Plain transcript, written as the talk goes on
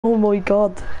Oh my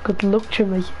god, good luck to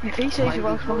me. If he says you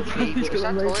want to come, he's Is gonna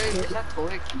that make Toy? it. Is that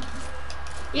Toy?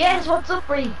 Yes, what's up,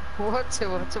 Bree? What's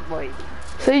up, mate?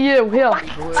 See you, here.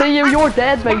 See you, you're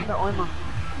dead, mate.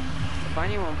 If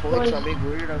anyone points are big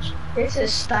weirdos. This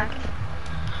is stacked.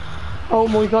 Oh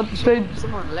my god, dude.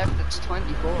 Someone left, it's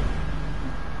 24.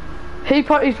 He's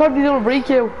probably doing a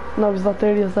break-you. No, he's not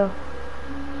there yet, though.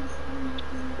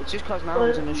 It's just cause now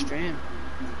it's in a stream.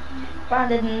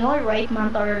 Brandon, no right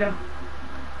man there.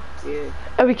 Yeah.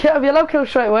 Are we allowed to kill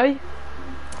straight away?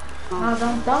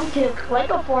 No, don't kill. Wait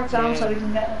up 4 down so we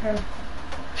can get her.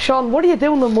 Sean, what are you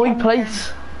doing in my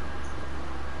place?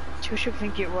 You should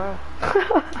think it well.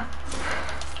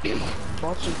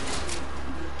 Watson.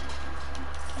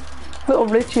 Little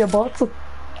Richie Botson.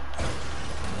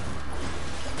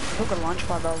 Took a launch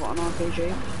pad over on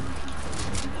RPG.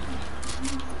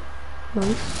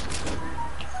 Nice.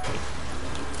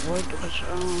 What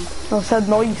was, I said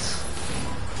nice.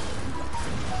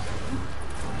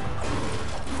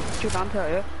 you down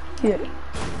here, Yeah.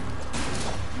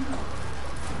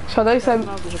 So they said,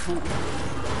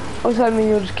 I said me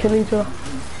you just kill each other.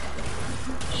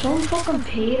 Some fucking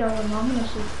Peter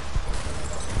anonymously.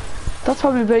 That's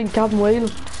probably being Gavin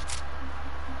Whalen.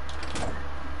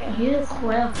 He's a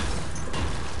quill.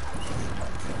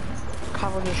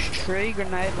 Covered his 3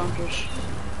 grenade launchers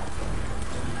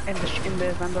in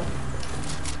the vendor.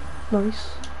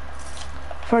 Nice.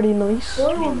 Very nice.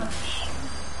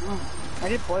 I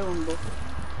did buy one, but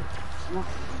no,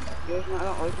 I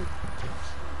don't like them.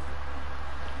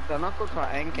 They're not good for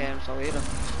end games though either.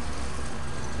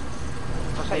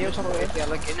 Cause That you're talking if you're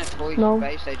like in a toy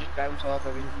base, they just bounce off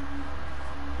everything.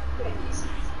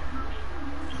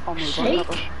 Oh my Shake? god,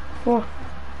 Pepper. What?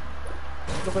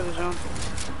 Look at the zone.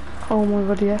 Oh my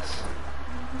god, yes.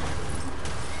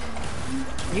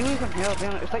 You even here, be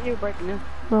honest. Is that you breaking in?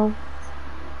 No.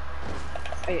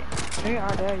 Hey, you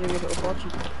are there, you little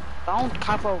bottom. Don't,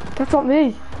 Capo. That's not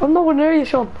me. I'm nowhere near you,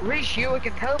 Sean. Reach you, I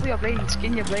can tell by your bleeding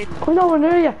skin, you're bleeding. I'm nowhere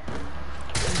near you.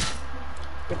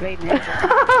 You're bleeding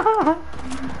out.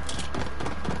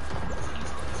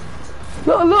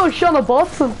 Look, Sean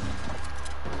Botson.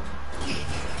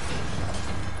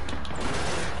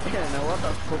 I don't know what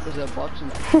the fuck is a Botson.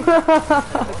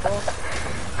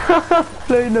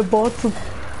 Playing the Botson.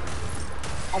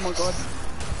 Oh my god.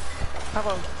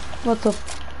 Capo. What's up?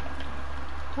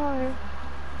 Hi.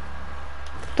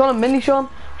 Do you want a mini, Sean?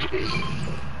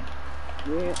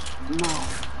 Yeah. No.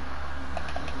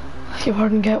 You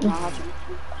wouldn't get one.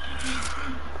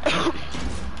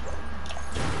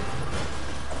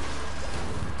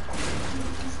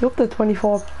 You're up to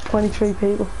 24, 23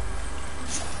 people.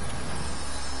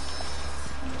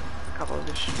 Couple of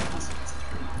this.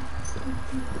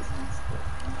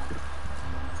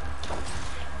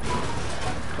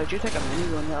 Did you take a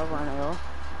minigun over an AR?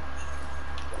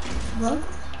 What?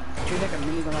 Did you take a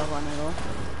minigun over an AR?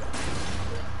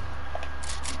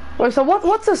 Right, so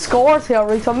what's the scores here,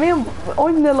 right? So I'm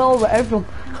nil all with everyone.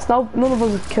 Cause none of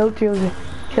us have killed you.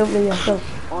 Killed me yet, so.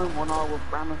 I'm 1-0 with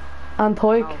Brandon. And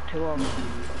Toik. No, 2-0.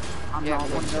 I'm Yeah, not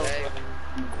 1-0.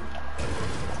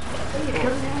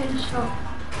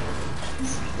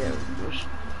 Yeah,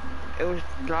 it was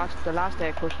the last day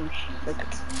of customs. Like,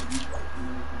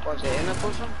 Was it in a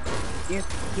custom?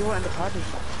 you were in the party.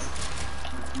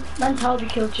 Then Toby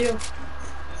killed you.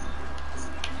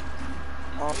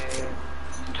 Oh yeah.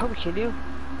 Toby killed you.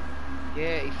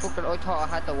 Yeah, he fucking, I thought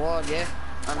I had the wall, yeah.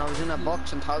 And I was in a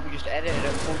box and Toby just edited it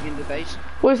and put me in the base.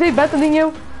 Was he better than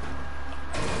you?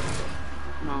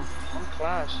 No. I'm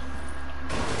class.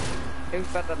 Who's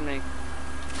better than me?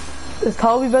 Is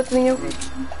Toby better than you?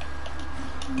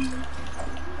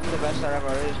 I'm the best there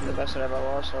ever is and the best there ever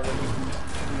was, so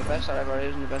I'm the best there ever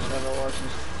is and the best there ever was. And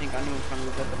I think anyone can be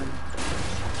better than me.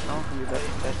 No one can be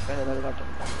better than that.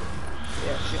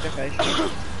 Yeah, shoot your face.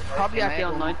 Probably at the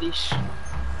 90s.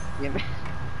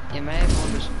 You may have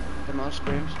won the most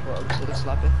screams, but I would still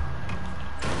slap it.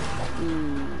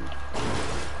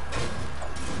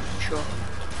 Sure.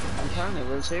 I'm telling you,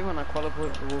 we'll see when I qualify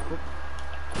for the World Cup.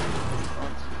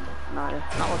 Nah,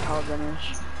 not what Toby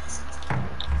anyways.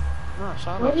 No,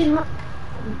 sorry. What did you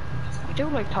You do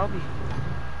like Toby.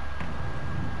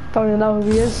 Don't even know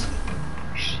who he is.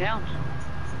 Sound.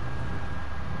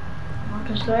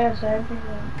 Marcus Reyes, everything.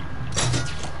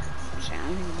 Say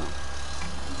anything about.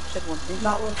 Said one thing.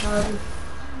 That was Harvey.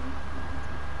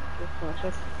 Just what I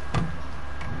said.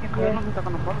 Yeah, cause I don't think they're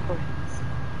gonna qualify.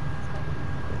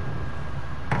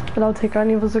 I don't think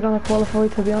any of us are gonna qualify,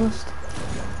 to be honest.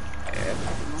 Yeah,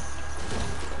 probably not.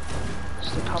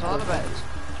 It's the top It's all of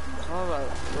about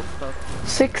look stuff.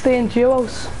 16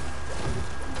 duos.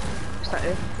 Is that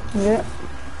it? Yeah.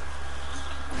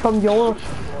 from Europe.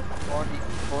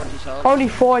 40 solos. Only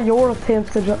 4 Europe teams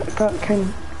can.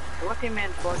 What do you mean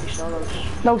 40 solos?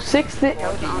 No, 60.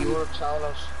 40 Europe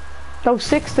solos. No,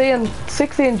 60 in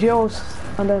duos,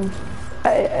 and then.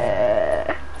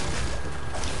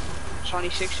 It's only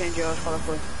 16 euros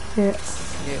qualified. Yeah.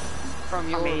 Yeah. From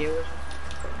From Europe. EU.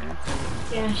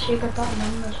 Yeah, she got that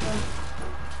number as well.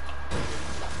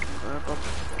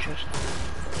 Just.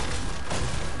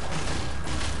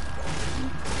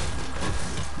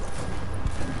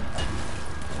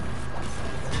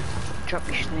 Drop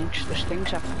me stinks. The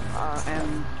stinks are at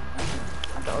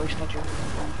the oyster too.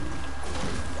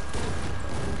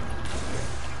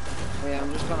 Yeah,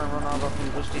 I'm just gonna run over from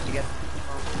Dusty to get.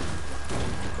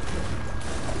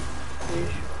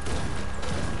 Please.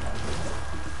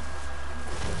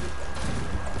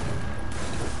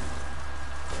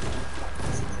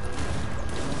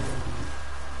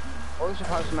 I was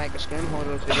supposed to make a scrim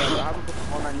huddle video, but I haven't put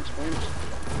them on any scrims.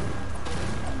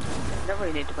 Never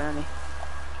really need to win any.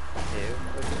 Yeah,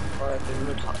 but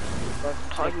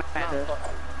Tight matters.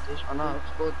 I know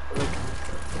it's good, but like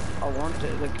I want to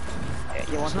like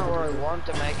You want it's not where I want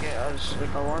to make it. I was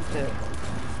like I want to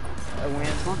win. You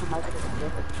want to make it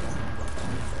perfect.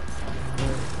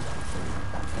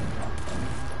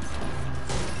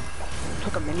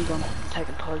 Took a minigun,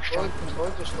 taking tight shot. I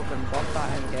just fucking bought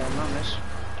that in game on this.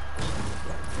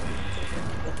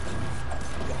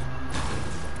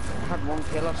 I had 1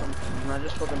 kill or something, and I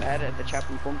just fucking edited the chap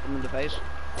and bumped him in the face.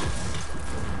 I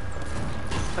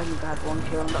think I had 1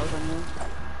 kill and that was on you.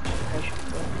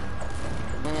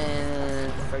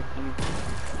 And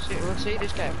we'll see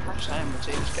this game. Sam, we'll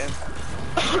see this game.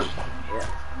 Yeah.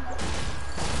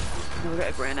 We'll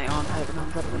get a grenade on, taking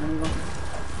on top of the minigun.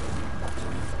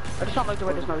 I just don't like the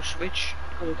way there's no switch,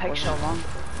 because it takes so long.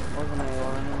 Wasn't I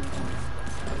on?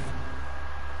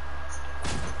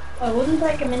 I wouldn't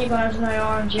take a minigun as an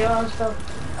IR and duos though.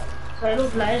 So I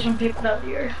love lasering people out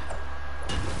here.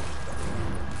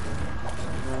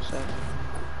 No, sir.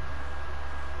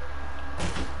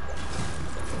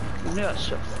 Yeah,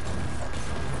 so.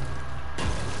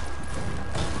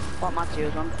 What match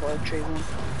is on? 4-3-1.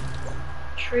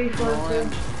 3, 4, 2.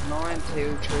 9,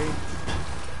 2, 3.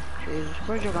 Jesus,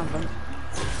 where'd you come from?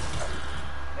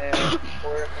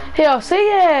 4. Here,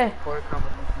 see 4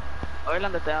 competition.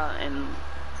 Ireland is there in.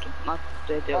 Not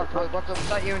the What was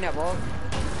that you in your ball?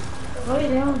 What are you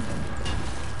doing?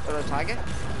 Did I tag it?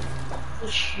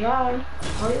 Yeah.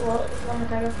 What am I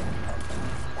taking?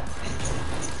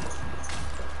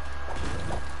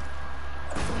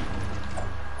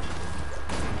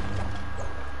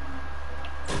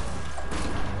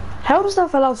 How does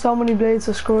that fill out so many blade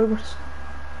subscribers?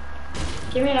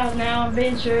 Give me that now, I'm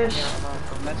being serious. Yeah, no,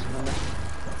 I'm messing with it.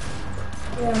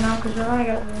 Yeah, no, because I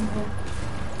got one.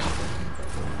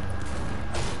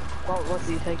 What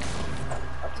do you take? I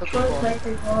took Short the ball. take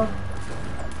before.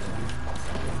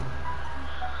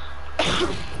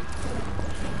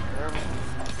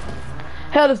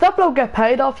 How does that bloke get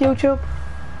paid off YouTube?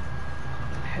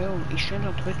 Who? He streams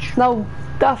on Twitch. No,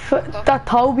 that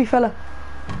Toby fella.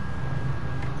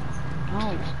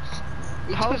 No.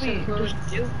 Toby doesn't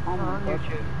do on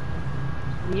YouTube.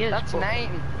 He is. That's but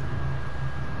 9.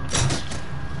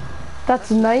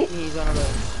 That's night. He's on about.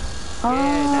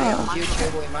 Ah. Yeah, on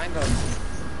YouTube with Mango.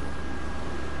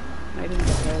 I didn't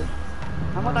get paid.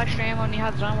 How about that stream when he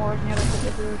had Zambor and he had a couple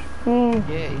of viewers?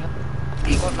 Yeah,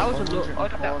 he got That was a look. I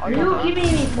thought that. You give me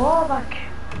any ball back.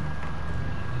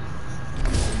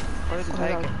 I didn't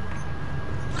take it.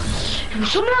 If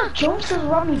someone else jumps and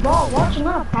run me ball, watch, I'm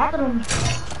gonna batter him.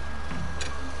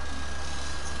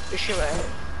 Just shoot it.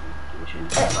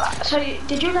 So,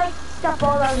 did you like that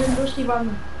ball that was in Dusty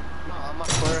Brandon? No, I'm at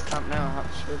fire camp now. I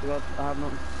have to swear to God, I have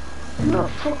nothing. I'm not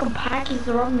fucking package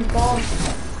to run me ball.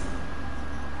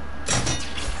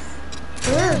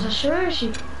 Where is it?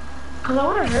 Seriously? Cause I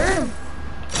wanna hurt him.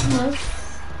 Like,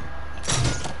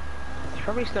 He's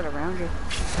probably still around you.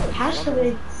 it has to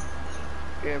be.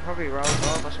 Yeah, probably rolled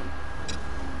off or something.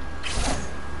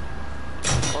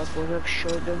 What would have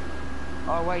showed them?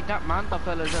 Oh wait, that Manta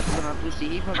fella's up on Dusty.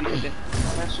 He probably did it.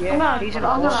 Yeah, I'm not- he's in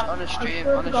I'm a not- bus. On a I stream,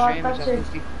 swear on to a God, stream, that's he's it. at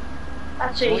Dusty.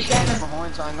 That's it, My he's stream's getting it.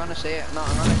 behind, so I'm gonna see it. No,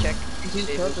 I'm gonna check. He's See in if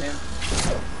it's purpose.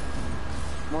 him.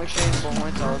 My stream's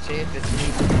behind, so I'll see if it's me.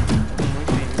 My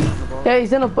stream is on the ball. Yeah,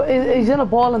 he's in a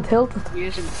ball and tilted. He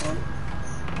is in front.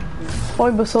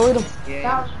 I'm beside him.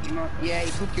 Yeah, yeah, he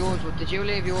took yours, but did you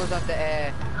leave yours at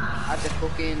the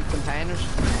fucking containers?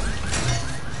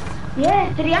 Yeah,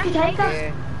 did he actually take that?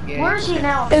 Yeah, yeah. Where is he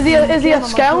now? Is he a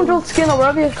scoundrel skin or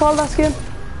whatever you call that skin?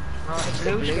 No, it's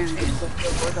the blue skin.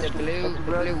 The blue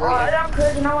Oh, I white. don't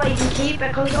care, you know what, you can keep it,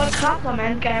 because I clapped on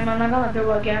endgame and I'm gonna do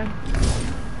it again.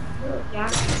 Yeah,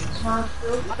 it's not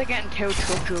food. Are they getting 2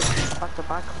 truck jugs back to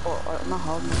back? Or I'm not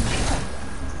holding them.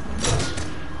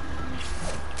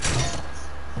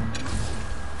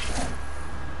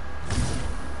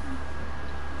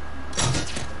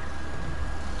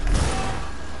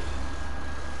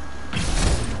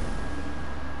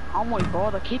 Oh my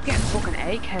god, I keep getting fucking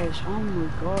AKs. Oh my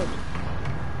god.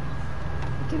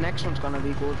 The next one's gonna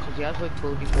be good because he has like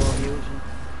 24 views.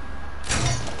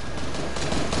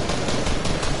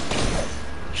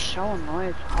 So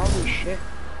annoyed. Holy shit.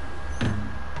 I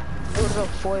would have got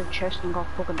 5 chests and got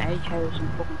fucking AKs and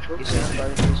fucking You trucks.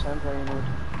 sound very annoyed.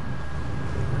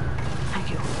 Thank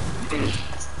you.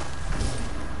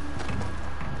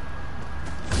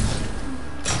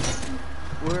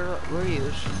 Where are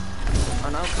you? I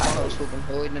know Carlos fucking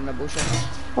hiding in the bush.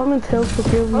 I'm in tilt for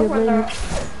you, Oh, you well, baby.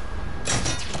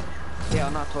 Yeah,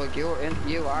 I'm not talking.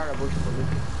 You are a bush, but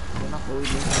you're not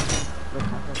hiding. Look at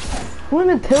that. I'm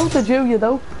in tilt at you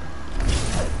know.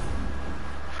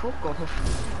 Fuck off.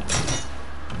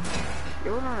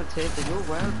 You're not a tilt, you're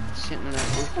well sitting in that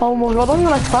bush. Oh my god, I'm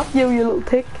gonna clap you, you little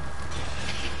tick.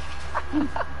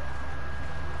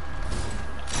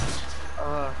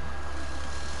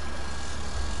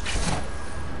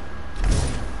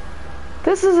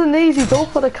 This is an easy dub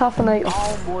for the caffeinator.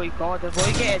 Oh my god, if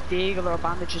I get a deagle or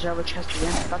bandages out of chest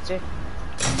again, that's it.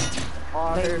 Oh,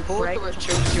 Like, they're both breaking. of us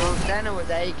chose yours, then it was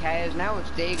AKs, now it's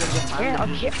Deagles and Yeah,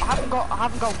 bandages. I haven't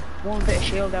got one bit of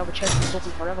shield out of chest in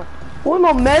fucking forever. My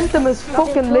momentum is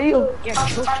fucking lethal. Yeah,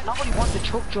 chug. Nobody wants a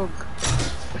chug jug.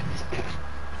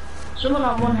 Someone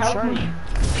on one help Sorry. me.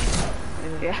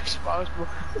 Yeah, I suppose, but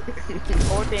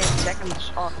 14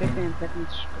 seconds or 15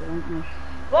 seconds.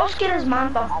 What skin is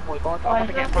Manta? Oh my god, Oh, I'm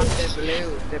gonna get I man.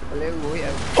 The blue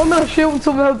white I'm gonna shoot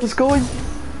something out the sky.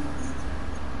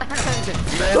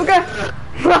 Okay.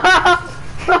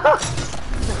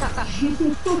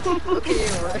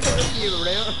 You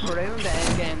round the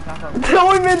end game, Papa.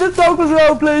 9 minutes out because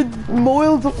I played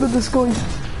miles up in the sky.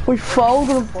 We fouled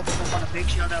him. Fucking on a big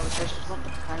shield out of chest. There's nothing to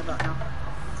complain about now.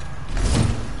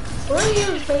 Where are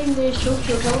you playing these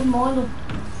structures? I wouldn't mind them.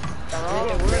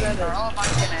 They're all back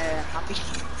in happy.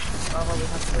 Probably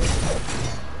have to.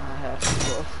 I have to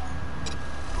go.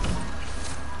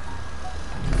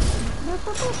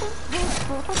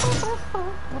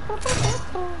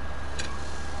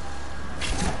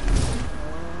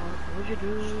 What you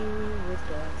do with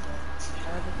that?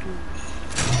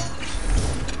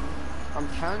 I'm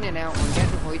telling you now, I'm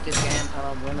getting white this game and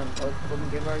I'm winning. I couldn't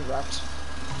give a rats.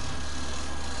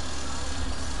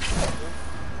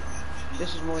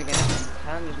 This is my game. I'm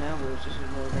telling you now, boys, this is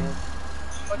my game.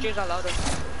 What use a loader?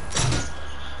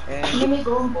 Give me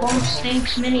gun, bomb,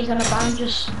 stinks, minis and a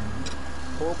bandages.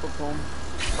 Purple pump,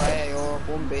 fire or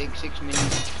 1 big, 6 mini, 9.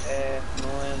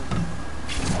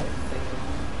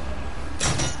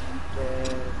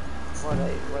 What are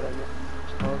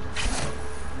you?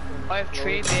 I have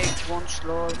 3 big, 1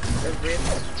 slow, a rip,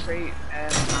 3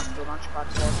 and the launch pad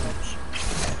 4 traps.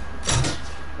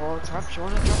 Oh, traps, you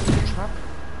wanna drop me the trap?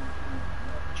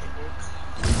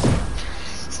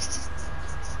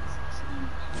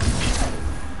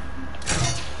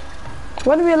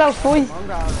 When are we allowed fight?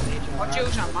 What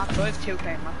use on max? I have 2k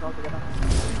max altogether.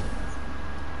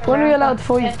 When are we allowed Yeah,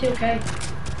 fight? 2k.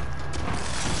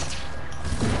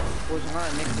 Boys, I'm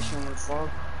gonna nick this one with fog.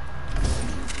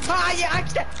 Ah, yeah, I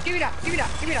step! Give me that! Give me that!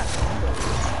 Give me that!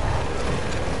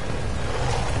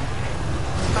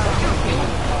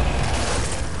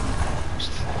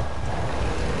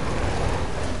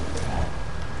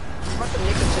 What the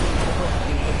Nicholson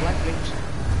the black rings?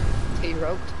 He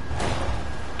wrote.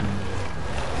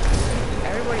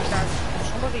 Everybody starts.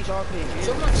 Somebody's RPG.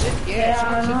 Someone's sitting,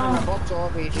 someone's sitting on a box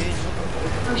RPG.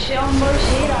 I'm showing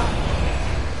mercy that.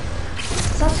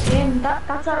 That's game.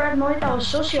 That's that red knight that was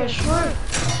sussy, I swear.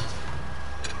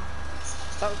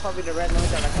 That was probably the red knight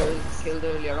that I killed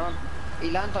earlier on. He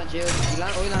landed on jail. I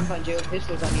landed on jail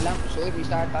pistols and he landed beside me,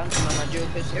 started dancing on my jail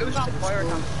pistols. Who's on fire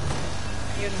now?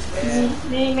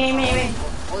 Me.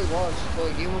 I was. So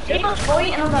you must He was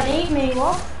fighting underneath me,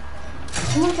 what?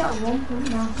 Someone got 1 point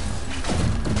now.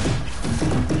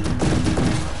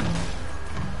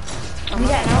 I'm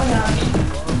getting out now.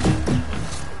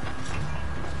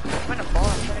 I'm in a ball.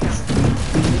 I'm trying to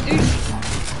get.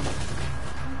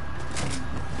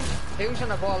 Who's in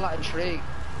the ball at a tree? I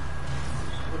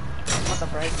want to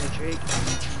break the tree.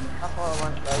 That's all I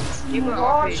want to break. You got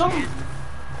Oh, RPG. some.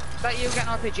 Is that you getting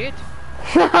RPG'd?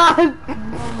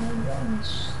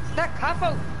 That Caffo!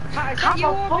 Is that you Kappa,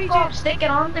 fuck off, RPG? stick it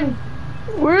on them.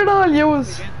 We're not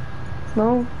used.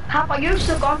 No. Kappa, you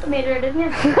still got to me there, didn't you?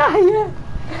 Yeah.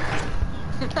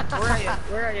 Where are you?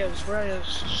 Where are you? Where are you?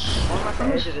 I'm at the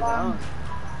edge of the town.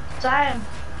 Same.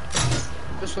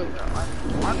 Just like,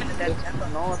 I'm in the dead center.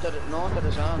 North of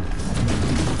the zone.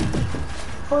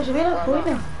 Oh, is it really Well, point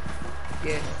no. now?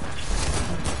 Yeah.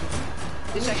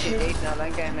 This is actually deep in our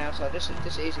lane game now, so this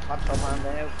is easy pop top hand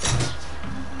now.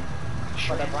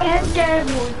 For the brand. End game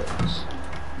holders.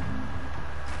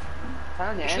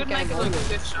 You should make it like a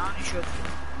 5th zone, you should.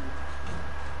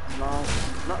 No,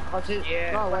 not cause it.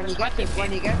 Yeah, No, when you get to a good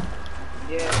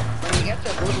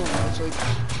one, it's like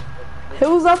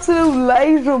Who's absolute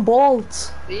laser and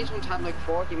bolts? these ones had like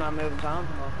 40 man moving down.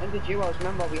 In the duos,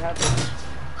 remember we had like,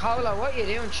 Cola, what are you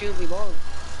doing? Shoot me ball.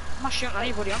 I'm not shooting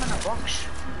anybody, I'm in a box.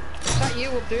 Is that you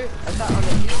up there? Is that on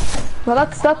the hill? Well,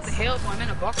 that's On the hill, but I'm in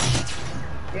a box.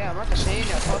 Yeah, I'm not seeing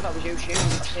you. I thought that was you shooting.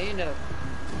 I'm seeing it.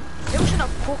 Who's in a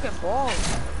fucking ball?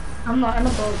 I'm not in a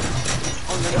boat.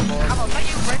 On the ball. Come on, let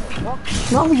you break me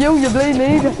box. not you bleed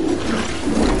neither.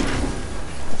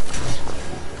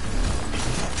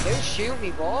 Who's shooting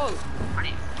me ball?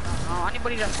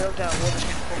 Anybody that built that will just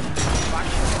get fucking back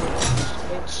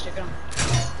and stick on.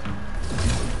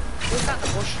 Who's that in the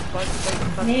bush?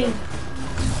 Me.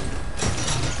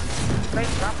 Right,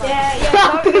 drop that. Yeah,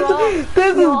 sorry, you all.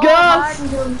 This You is all gas.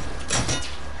 hardened him.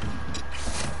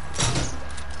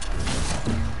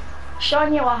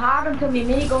 Sean, you were hard until my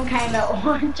minigun came out,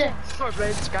 weren't you? My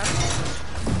blade's gone.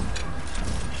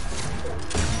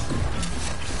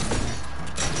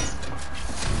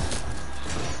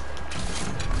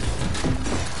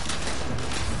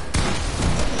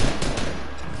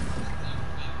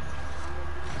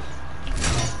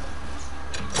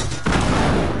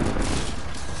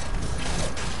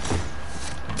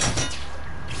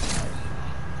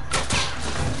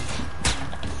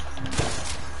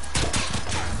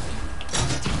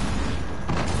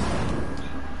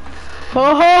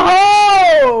 Ho ho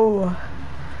ho!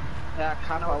 Yeah,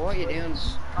 Kappa, what are you doing?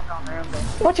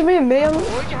 What do you mean, man?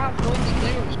 Why'd you have 90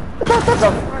 clears? That's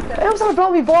a. Who's gonna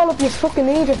blow me ball up, you fucking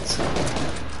idiots?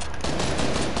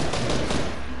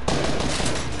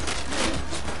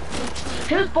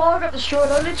 Whose ball got destroyed?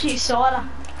 I literally saw that.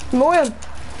 Mine.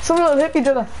 Someone will hit me,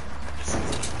 did it?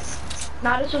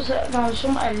 Nah, this was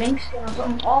some link skin or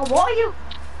something. Oh, what are you?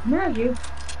 Where are you?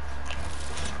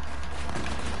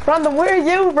 Brandon, where are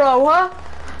you, bro, huh?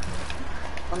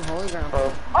 I'm holy ground,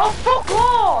 bro. Oh, fuck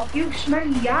off! You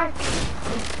smelly yak.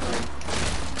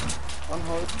 I'm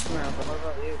holy ground, but what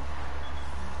about you?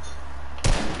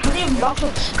 I can't even rock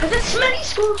it. Cause it's smelly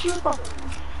school shoes, bro. I'm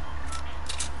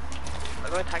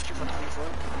gonna attack you for 24.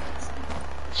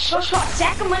 Shush for a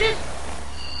second with it.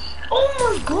 Oh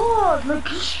my god, like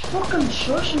just fucking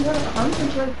shush and gotta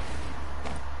concentrate.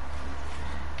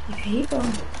 You people.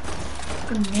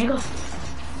 Fucking nigga.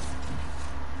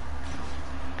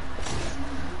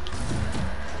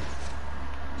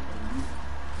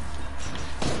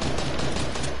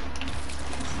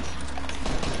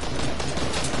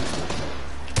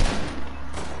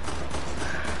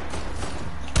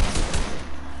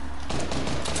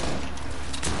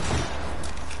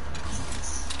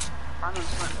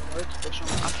 Brandon's not in the woods, but some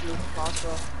absolute fast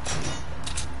off.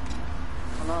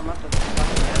 Oh no, I'm at the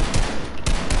fucking end.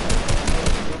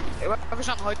 Hey, what if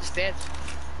something like this dead?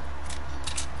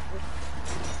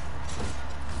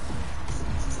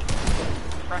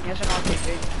 Brandon, here's an RPG.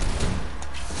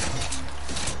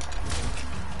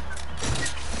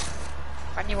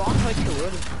 And you want how to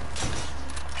wood?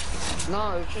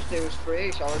 No, it was just, it was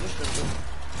free, so I just did it.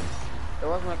 It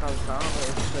wasn't like I was down, but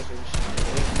it was just like it was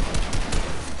free.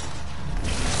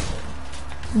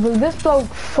 Will this bloke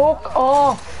fuck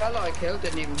off? The fella I killed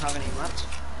didn't even have any mats.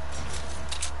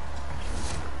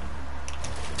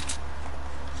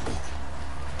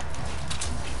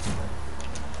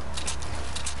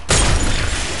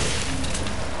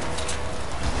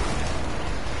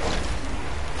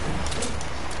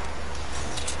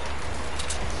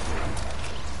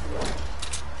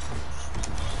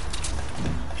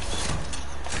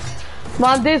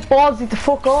 Man, these balls need to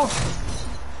fuck off.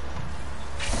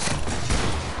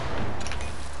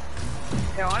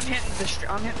 Yeah, I'm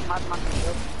hitting Madman for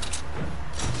sure.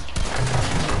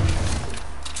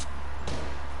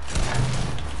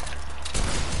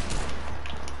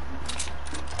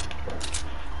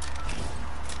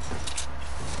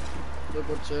 Do a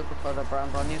good circle for the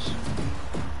brown bunnies.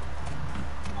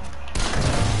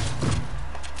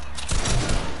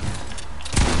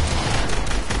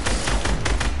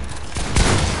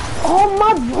 Oh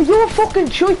man, you're fucking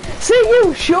choice. See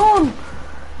you, Sean.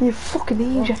 You fucking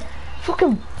idiot.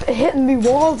 Fucking hitting me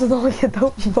walls and all, you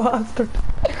dirty bastard.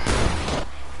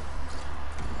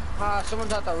 Ah,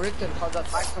 someone's at the Richten because I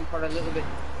attacked them for a little bit.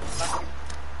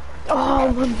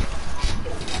 Oh man.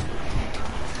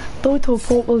 Died to a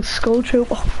purple skull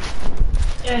trooper.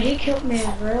 Yeah, he killed me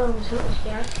as well. I was so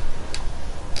scared.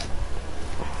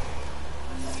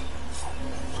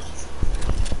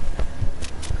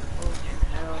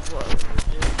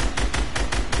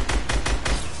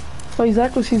 Oh,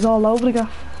 exactly, she's all over the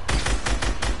gaff.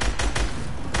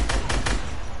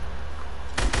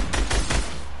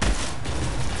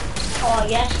 Oh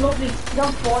yes, lovely. He's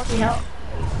on 40 health.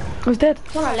 He's dead.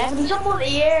 He's on 11. He's up on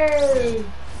the air.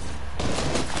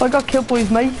 I got killed by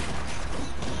his mate.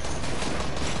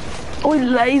 Oh, he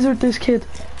lasered this kid.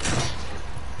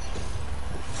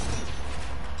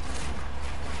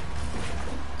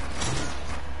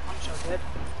 I'm so dead.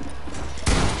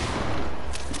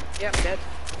 Yeah, I'm dead.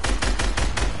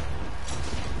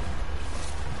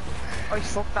 I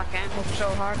fucked that game up so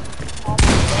hard. Oh my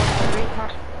god, I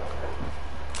retard.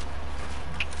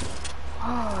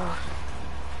 Oh.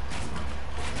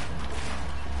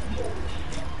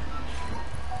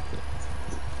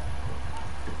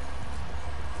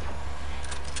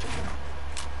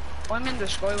 I'm in the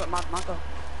sky with Mad Mako.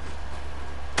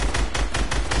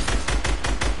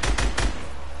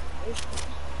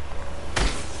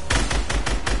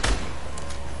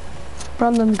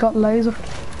 Brandon got laser.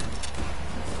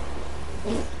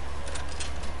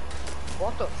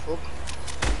 What the fuck?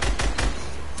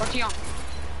 What's he on?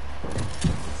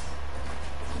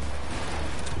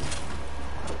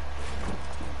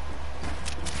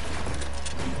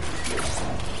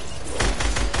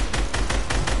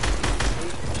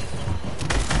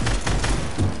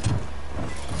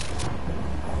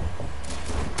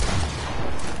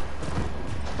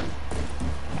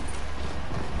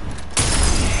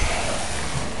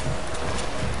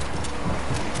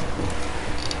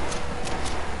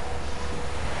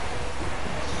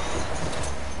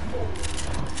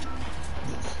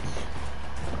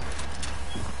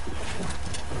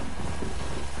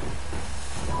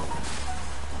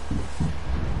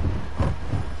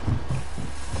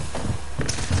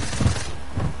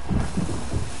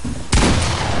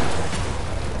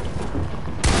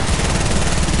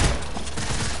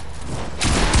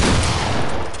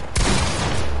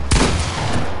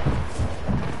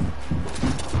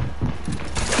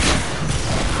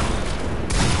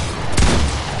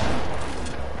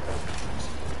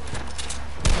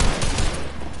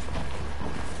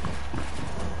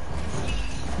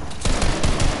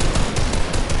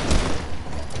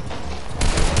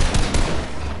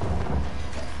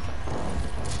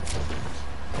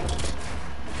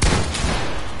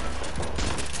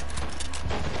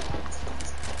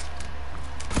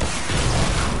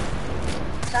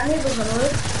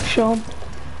 Sean.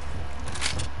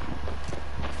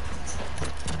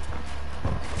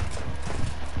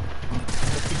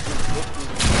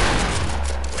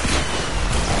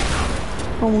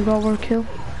 Oh my god, we're killed.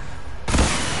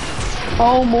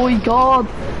 Oh my god,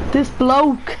 this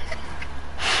bloke.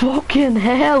 Fucking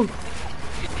hell.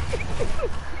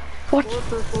 What the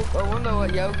fuck? I wonder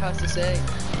what Yoke has to say.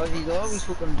 Cause he's always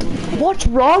fucking doing it. What's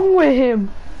wrong with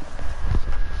him?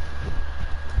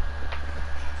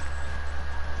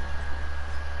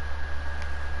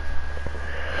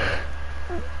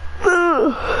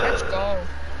 Let's go.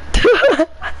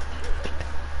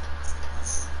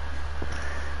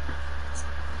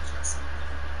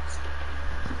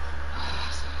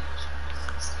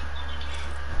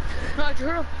 No,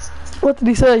 Drew. What did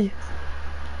he say?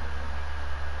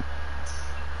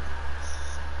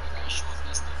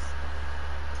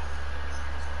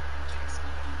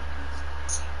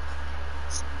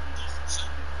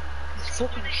 He's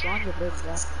fucking strong, you big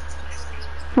guy.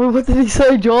 Well, what did he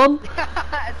say, John?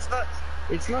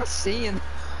 It's not seeing.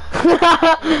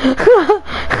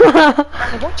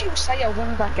 What do you say I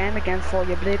won that game again for,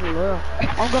 you bloody lure?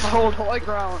 I'm gonna hold high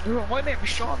ground. My name is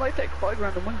Sean, I take high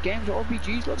ground and win games with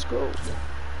RPGs, let's go.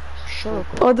 Shut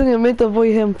up. I didn't even mean to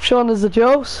avoid him. Sean is the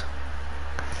Joes.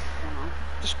 I don't know.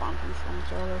 Just spam him from the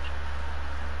toilet.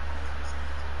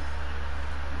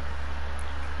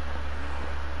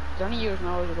 It's only years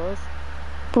now as it was.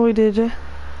 Boy, did you?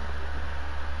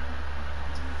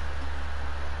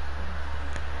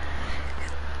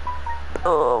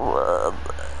 Oh man.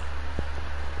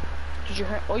 Did you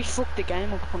hear? I fucked the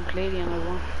game up completely and I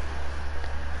won.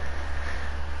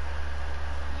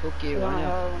 Fuck you, Yeah, I I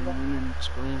know. wonder. Women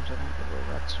screams, I don't give a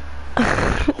rat's.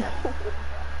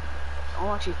 I'm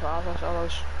actually proud of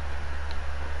us.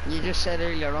 You just said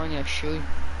earlier on you're shy.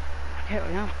 Yeah,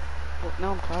 I am. But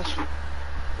now I'm class. Fuck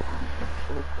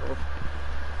off.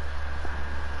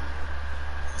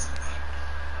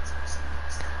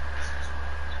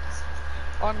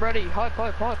 I'm ready. High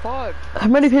five. How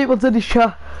many people did he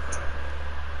chat?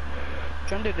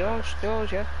 John did those,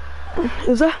 yeah.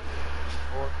 Is that?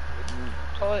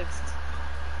 5.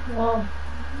 Whoa.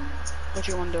 What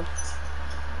do you want to do?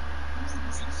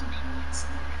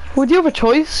 Would you have a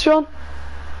choice, Sean?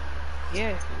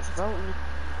 Yeah, it's voting.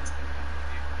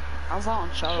 I'm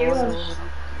voting Charlotte.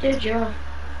 Cheers. Did you?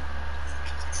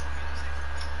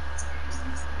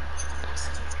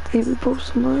 Baby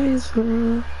post my eyes,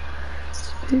 baby,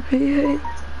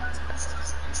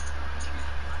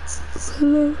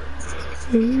 hello,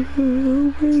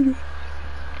 baby.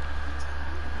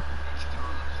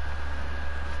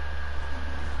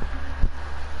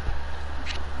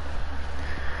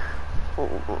 Oh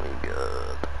my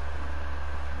god.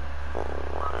 Oh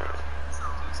my.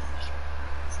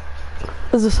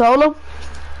 Is it solo?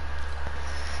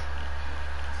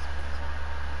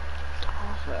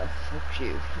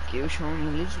 Fuck you, Sean. You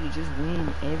literally just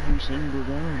win every single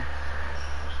game.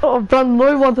 Oh, Brandon,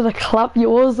 I wanted to clap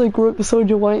yours like right beside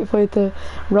you waiting for it to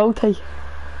rotate.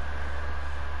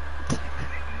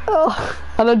 Oh,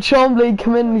 and then Sean Blade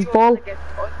come in and his ball.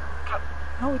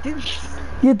 No, it didn't.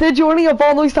 You did, you only got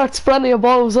ball, and I started sprinting your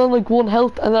ball, it was on like 1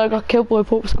 health, and then I got killed by a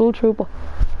Pope Skull Trooper.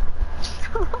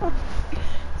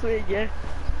 Sweet, yeah.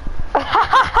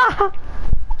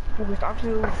 It was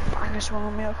absolute finest one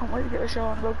on me. I can't wait to get a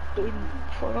shower in about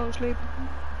 4 hours sleep.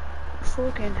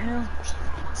 Fucking hell.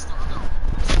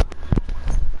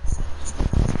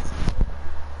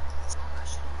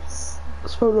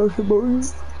 That's what I should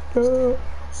buy. Yeah.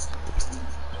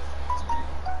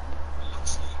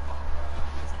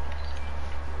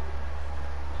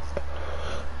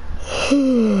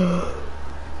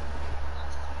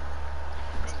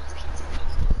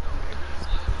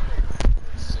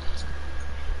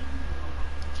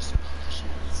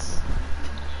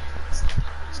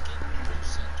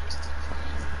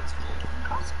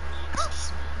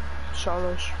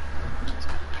 Charlotte.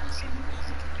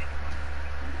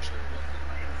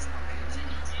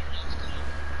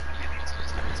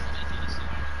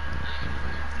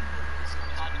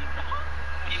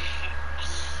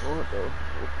 What the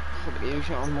fuck you,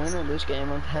 Sean? I'm winning this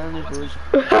game. I'm telling you, boys.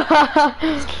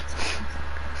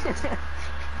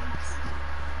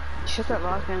 You said that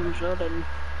last game as well, didn't you?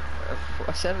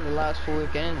 I said it the last 4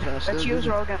 games, and I still That's didn't.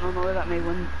 you all getting annoyed at me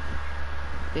when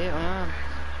Yeah, I am.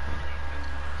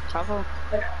 Caffo.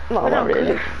 No, not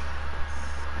really.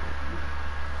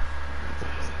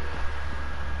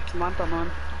 Samantha, man.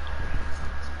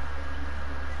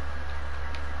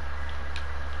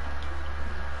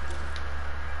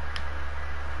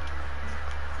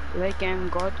 Late game,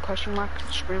 God, question mark,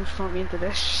 screams from me into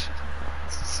this.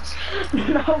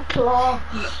 No claw.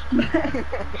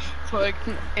 Like,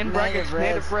 in brackets,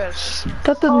 native breasts.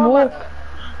 That didn't Oh my- work.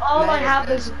 All I have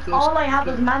is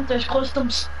Mantis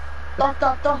customs. ...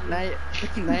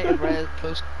 Native red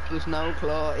plus no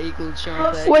claw equals Sean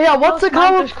Plus- Day Wait, yeah, what's the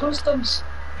Mantis code? customs.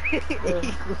 equals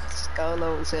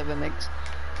Scolo 7x.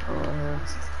 Oh,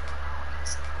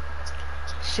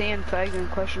 Seeing fag and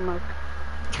question mark.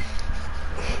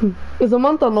 Is a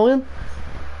month annoying?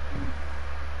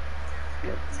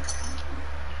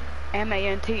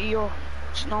 MANTEO.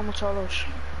 It's normal Charlotte.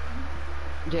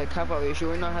 yeah, Capo, are you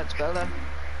sure you know how to spell that?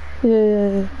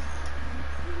 Yeah.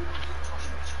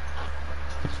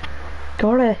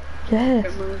 Got it. Yeah.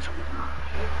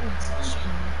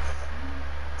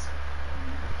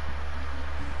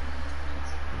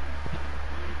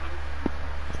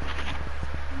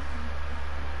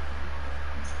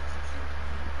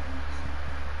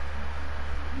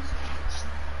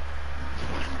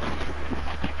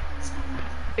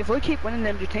 If we keep winning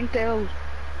them, do you think they'll...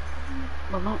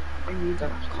 Well, not. I mean,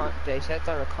 They said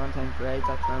they're a content creator,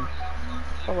 that time.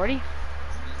 already?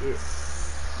 Yeah.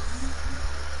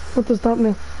 What does that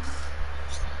mean?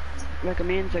 Like a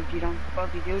man's like, you don't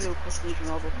probably do customers and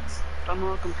all, but I'm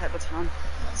not competitive, man.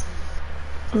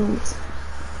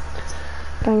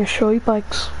 Bang of shy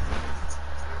bikes.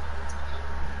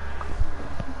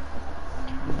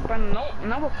 But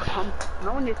no comp.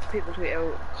 No one needs people to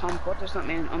out comp. What does that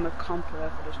mean? I'm a comp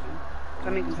for this game. Does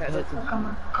that mean competitive?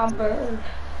 Competitive.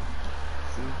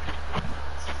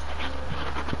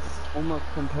 I'm a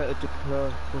competitive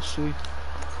player, for sweet.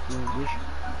 English.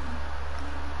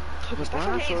 But when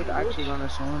I saw it actually gonna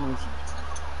sign us.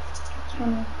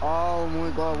 Oh my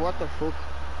god, what the fuck?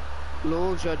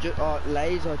 Loads are just,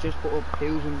 Lays are just put up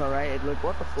 1,000 rated, like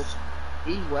what the fuck?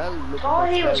 He's well looking. Oh,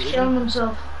 he was killing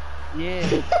himself. Yeah.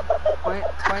 20.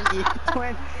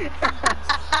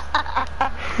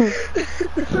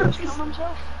 Killing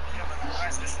himself?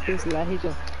 This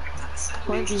Laser.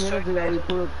 20 minutes ago we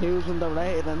put up 1,000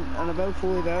 rated and about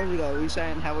 5 hours ago we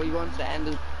saying how he wants to end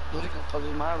his life because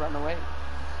his man ran away.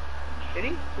 Did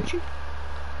he? Did she?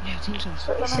 Yeah, I think so.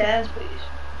 He says, but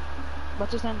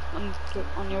What's his name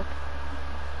on your...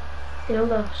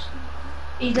 dildos.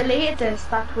 He deleted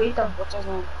that tweet though. What's his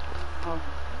name? Oh,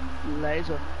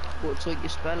 laser. But it's like you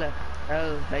spell it.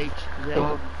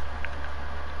 LHZ.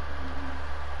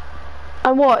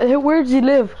 And what? Where does he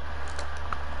live?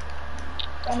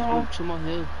 I don't know. Someone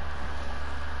Hill.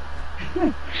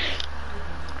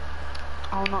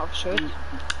 Oh, not sure.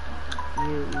 Yeah,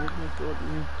 you live next door to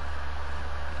me.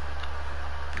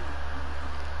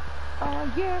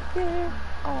 Oh yeah, yeah.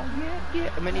 Oh yeah, yeah.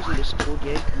 I mean, he's in this code,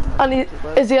 yeah. And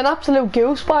is he an absolute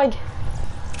goose bag?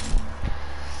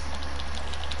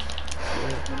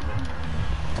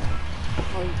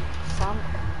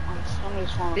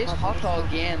 This hot dog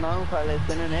game now, fella, has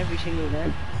been in every single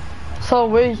game. So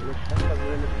we. That's why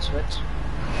we're in the sweats.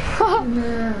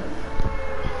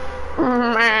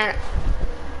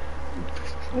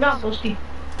 Not busty.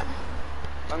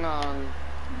 Hang on.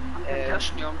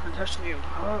 I'm contesting you.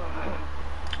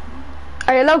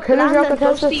 Are you allowed killers you're Brandon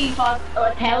contested? Dusty fought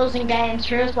 1,000 games.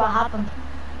 Here's what happened.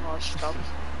 Oh, stop.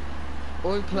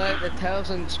 I played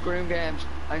 1,000 scream games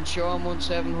and Sean won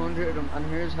 700 of them, and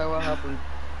here's how it happened.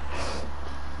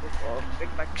 Oh, big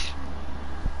backs.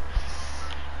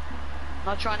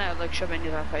 Not trying to like shove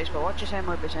into that face, but what do you say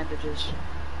my percentage is?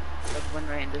 Like win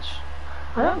rate in this?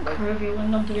 I don't care if you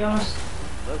win them, to be honest.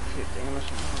 Like 15 or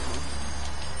something.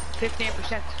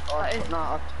 15%. Or That is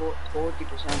not, 40%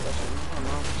 or something. I don't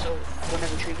know. so 1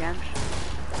 every 3 games.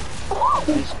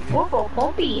 Whoa,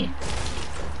 puppy.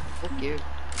 Fuck you.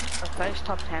 I place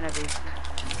top 10 every.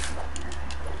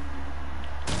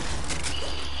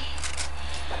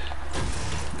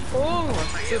 Oh,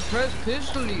 suppressed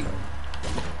pistol.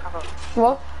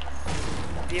 What?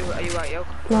 Are you right, yo?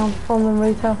 No, I'm in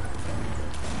retail.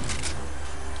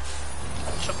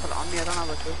 Something on me, I don't know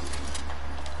what to do.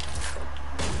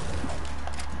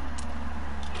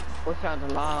 We found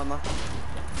a llama.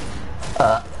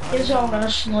 He's all gonna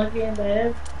snipe you in the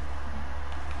head.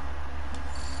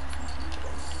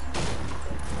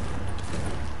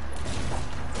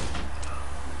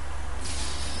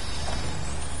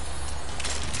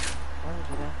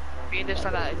 Being this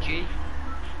fella a G.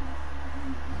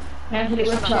 And he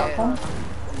whips out one.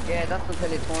 Yeah, that's until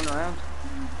he turn around.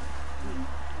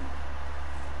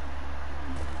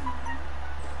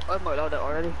 I might load it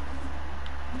already.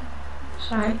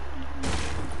 Sorry.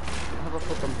 I have a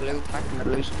fucking blue pack and a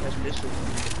blue suppressed pistol.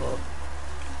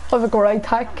 I have a great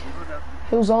tack.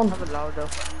 Who's I on? haven't loaded though.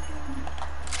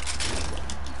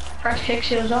 First kick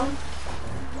he was on.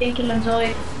 Inkel and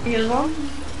Zoe he was on.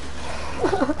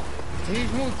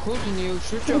 He's more cousin you,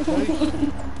 shut your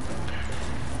face.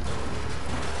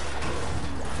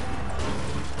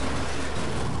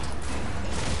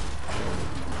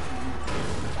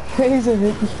 He's a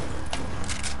hippie.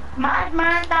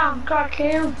 Madman down, got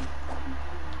killed.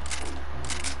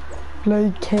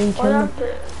 Like K What Kelly.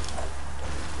 happened?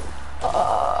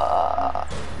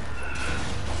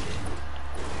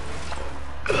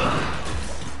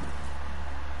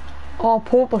 Oh,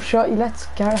 purple shotty, let's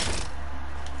get it.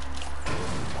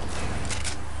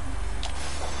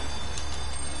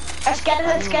 Let's get it,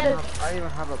 let's get it. I even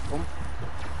have a pump.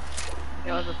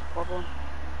 Yeah, I have a pop one.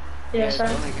 Yeah, sorry.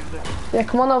 Don't I give it? Yeah,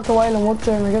 come on out to Wild and Woods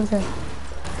there and I give it to you.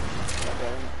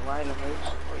 Wild and Woods,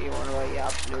 what you want to write, you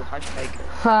absolute hashtag.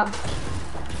 Ha,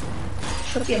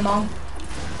 Should be a mom.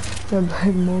 you're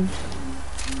big mom.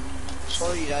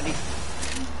 Sorry, daddy.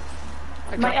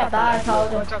 Might have that, I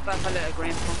told I him. dropped that fella a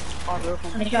green pump. Oh, blue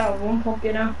pump. And he got a one pump,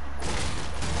 you know.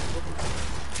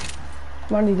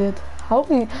 Man, he did.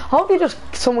 Hopefully just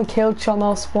someone killed Sean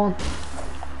off spawn.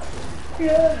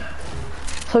 Yeah.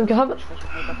 So we can have it.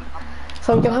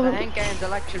 So we can have The it. end game,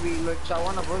 they'll actually, like, so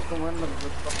one of us can win them,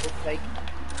 but for fuck's sake.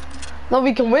 No,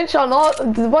 we can win Sean.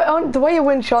 The way you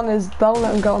win Sean is don't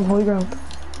let him go on high ground.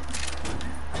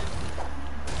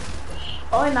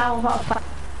 I know I'm not a fan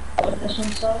of this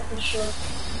one, so for sure.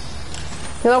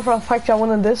 You know for a fact you're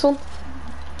winning this one.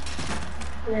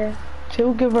 Yeah.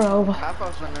 She'll give her over.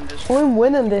 Capo's winning this. I'm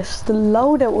winning this. The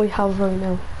loadout we have right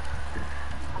now.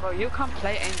 Bro, you can't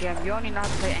play endgame. You only know how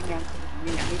to play endgame. I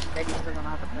mean, at least Eddie's still gonna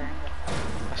have to play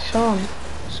endgame. Sean.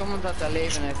 Someone's at the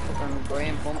leaving a fucking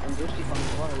green pump and Dusty pump.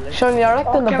 What a lift. Sean, you're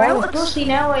acting the Come out with ball. Dusty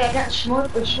now, I get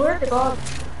smoked, I swear to God.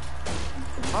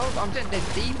 Oh, I'm getting the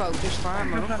deep out this farm,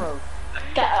 man, bro.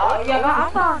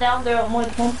 I'm going down there with my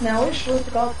pump now, I swear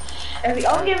to God.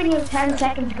 I'm giving you 10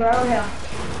 seconds to go out here.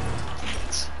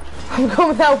 I'm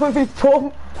coming out with my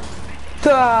pump.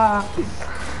 Ah,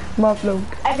 my bloke.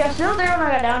 If you're still there when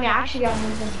I go down, you actually got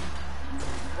moving.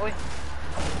 Oi.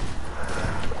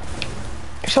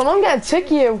 Sean, I'm getting sick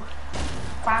of you.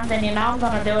 Brandon, you know I'm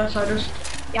gonna do it, so just,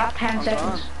 you have 10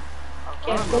 seconds.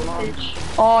 Get good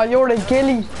bitch. Oh, you're a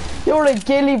gilly. You're a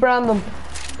gilly, Brandon.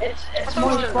 It's I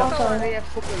more thought spots on they it. have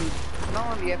fucking, no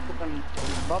one have fucking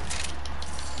Bob.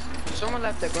 Someone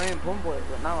left the green pump with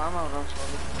no ammo, no, so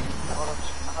I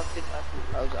have to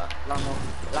close that.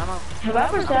 Lamo.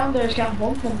 Whoever's down there is getting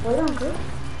bumped and play on good.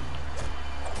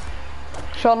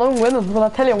 Sean, I'm winning, but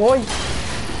I'll tell you why.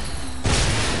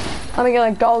 And I get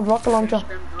a gold rocket launcher.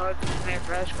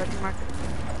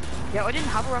 Yeah, I didn't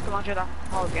have a rocket launcher that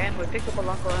whole game, but I picked up a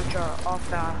rocket launcher off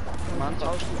the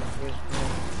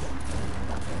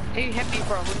he hit me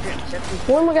for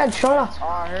 170. Why am I getting shot at? Oh,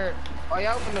 I heard. I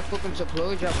opened the fucking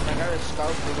supply drop and I got a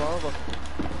scout revolver.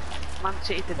 Man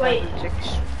City to Wait. 6.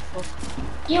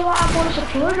 You want to want a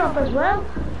supply drop as well?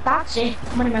 That's it.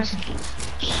 I'm only messing.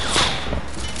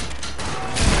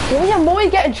 Why am I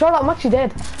getting shot at? I'm actually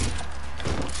dead.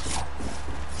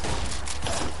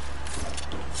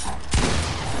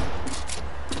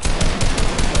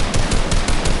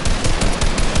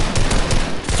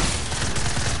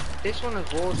 This one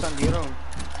is worse than the other one.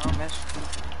 Oh, miss.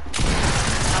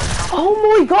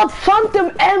 Oh my god,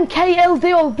 Phantom MKLD,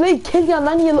 I'll bleed kill you and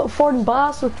then you little foreign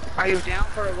bastard. Are you down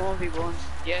for a 1v1?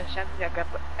 Yeah, send me a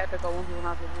epic 1v1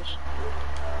 after this.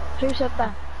 Who said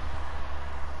that?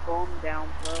 Calm down,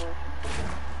 bro.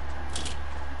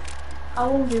 I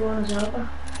won't be one as over.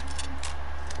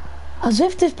 As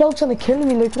if this bloke's gonna kill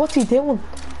me, like what's he doing?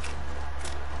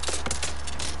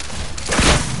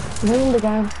 Win the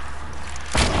game.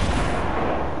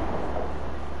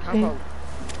 Capo.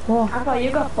 What? I thought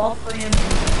you got bought for him.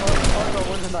 I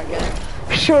winning that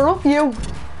game. Shut up, you!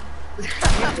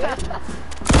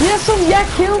 Yes, yeah,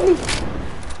 kill me!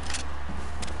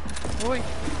 Oi,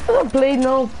 I'm not bleeding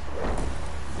now.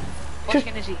 what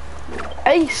skin is he?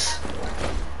 Ace!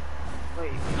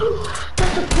 Wait,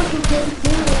 That's a fucking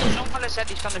good some fella said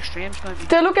he's gonna stream tonight.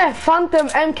 They look at Phantom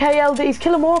MKLD, he's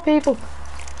killing more people.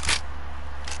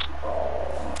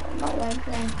 Not like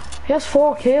that. He has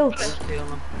 4 kills.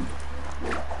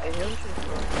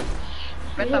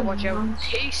 Better watch out.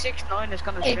 T69 is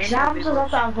gonna stream. Exams are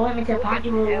not that important to party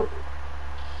rule.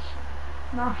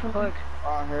 Not for Look, Oh,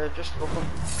 I heard just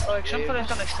fucking. like some fella's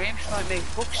gonna stream tonight, mate.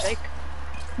 Fuck's sake.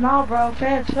 No, bro,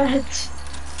 feds.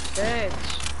 Dead.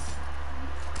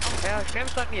 Okay,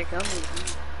 stream's like me again.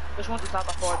 Just want to start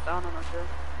the 4th down and I'm sure.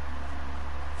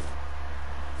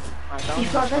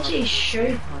 He's got actually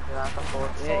shoot.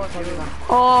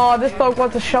 Oh, this bloke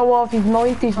wants to show off his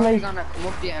 90s, He's mate. gonna come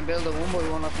up here and build a 1x1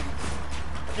 or something.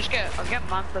 I'll get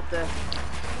manned at the...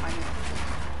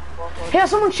 Here,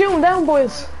 someone shooting down,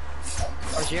 boys.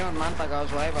 Or you and Manta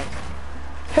goes way back.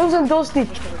 Who's in Dusty?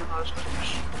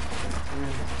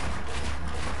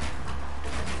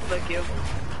 Like you.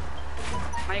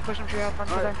 Any questions you have for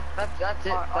today? That's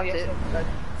it. Oh, yes.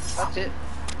 That's it.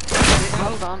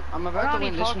 Hold on, I'm about to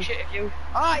win this one. Shit if you...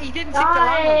 Ah, he didn't take the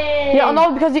land. Nice. Yeah, I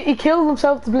know, because he killed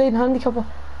himself, the bleeding handicapper.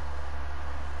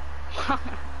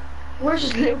 Where's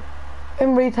his loot?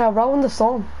 In retail, bro, in the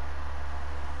storm.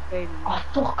 Oh,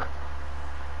 fuck.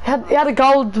 He had a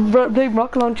gold big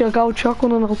rocket launcher, a gold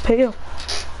shotgun, and a pale.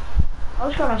 I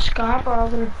was got a scarper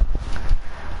over there.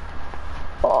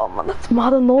 Oh man, that's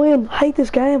mad annoying. I hate this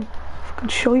game. Fucking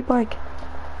shite bike.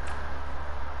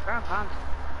 Grand hand.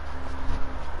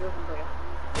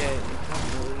 Yeah, you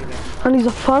can't believe it. And he's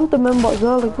a Phantom member as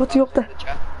well. Like, what's he up there?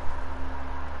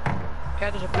 Okay,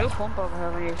 there's a blue pump over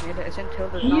here when you need it. It's in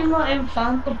Tilda's He's not in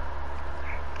Phantom.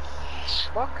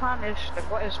 What clan is... Like,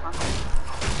 what is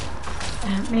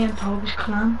Phantom? Me and Toby's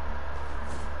clan.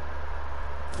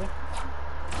 They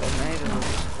made it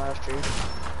last year.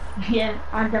 Yeah,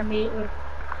 and then we were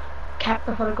kept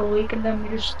it for like a week and then we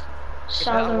just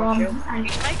sold her on. And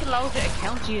He's making loads of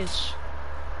accounts, he is.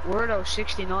 Wordo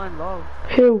 69 low.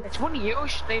 Who? It's one of you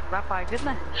straight rap bags, isn't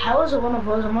it? how is it one of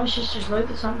us? And my sister's like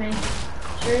it's not me.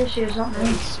 Seriously, it's not me.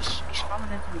 He's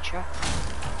spamming into the chat.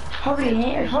 Probably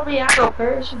ain't. It's probably a actual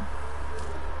person.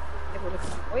 Yeah, but look,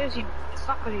 why is he... It's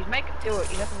not because he's making do it,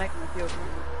 he doesn't make him do it.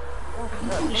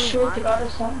 I swear to God,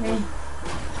 it's not me.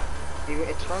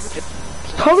 It's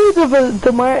Probably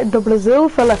the Brazil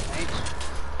fella.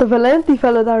 The Valenti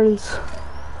fella there is.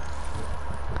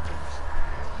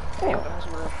 Yeah, but it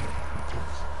hasn't worked.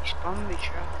 He's spamming the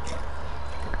chat.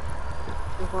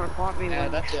 You're going to report me yeah,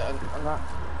 when... that's it.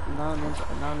 Now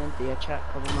I'm into your chat,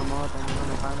 probably no more than you're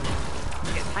gonna ban me.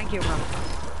 Yeah, thank you, man.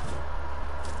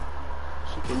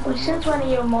 We sent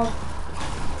 20 or more.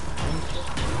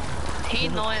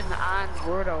 T9 and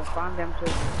Wordo, ban them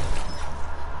too.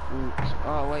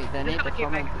 Oh wait, they need to gonna keep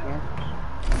comment making here.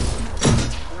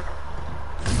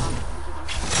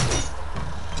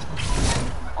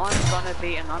 I'm gonna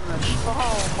be anonymous.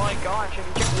 Oh my gosh, I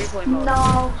can check replay mode.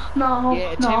 No.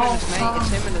 Yeah, it's him and his mate. It's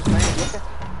him and his mate. Look at.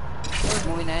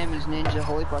 My name is Ninja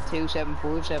Hyper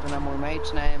 2757 and my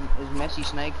mate's name is Messi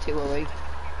Snake 208.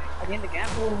 At the end of the game.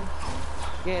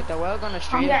 Yeah, they're well gonna I'm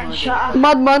stream. getting shot.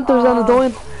 Mad Manthers on a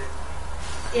doing.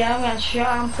 Yeah, I'm getting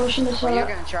shot. I'm pushing this Are you out.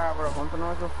 getting shot with a hunting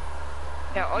rifle?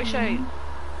 Yeah, I say.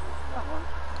 That one.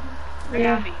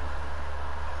 Yeah. Me.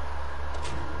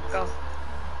 Go.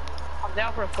 I'm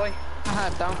down for a fight. Haha,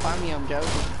 don't find me, I'm joking.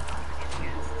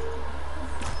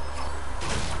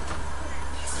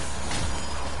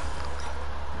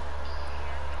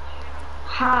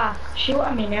 Ha! Shoot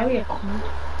at me now, you cunt.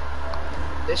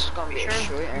 This is gonna be a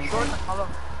shit, ain't it? Hello.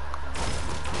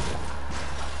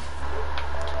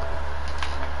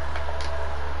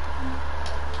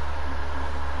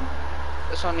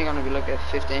 It's only gonna be like a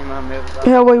 15-man move.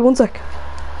 Yeah, wait 1 sec.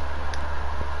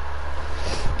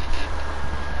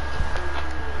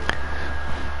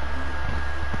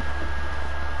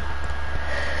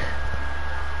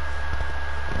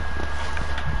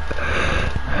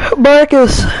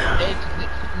 Marcus,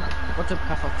 What's up,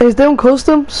 Caffo? is doing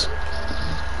customs?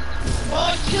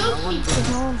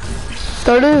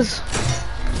 There it is.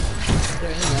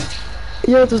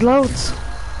 Yeah, there's loads.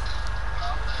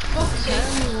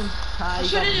 I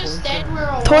should have just stayed where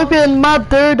I was. Type in Mad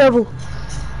Daredevil.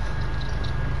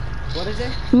 What is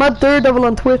it? Mad Daredevil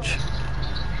on Twitch.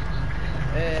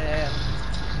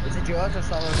 Is it yours or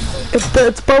someone?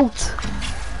 It's both.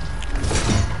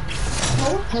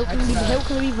 How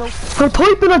can we vote? So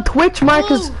type in on Twitch,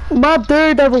 Marcus. Mad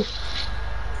Daredevil.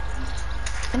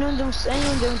 Anyone doing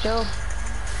job?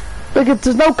 Like,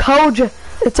 there's no code yet.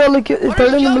 It's all like, they're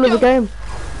in the middle of a game.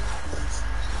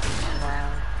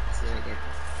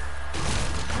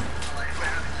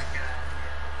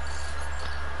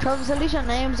 Travis, at least your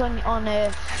name's on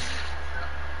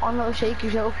little shaky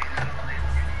show.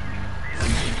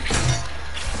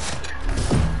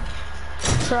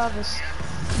 Travis.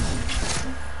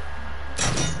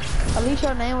 At least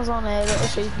your name was on little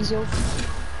shaky show.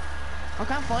 I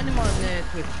can't find him on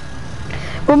Twitch.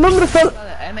 Remember the fella?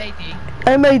 M-A-D.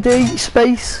 MAD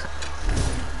space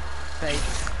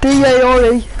Space.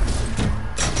 DARE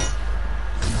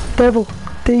Devil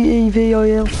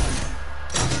DEVIL.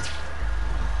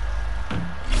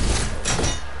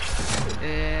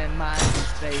 Man,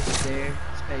 space there.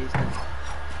 Space there.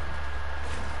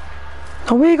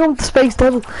 And where you going to Space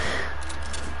Devil?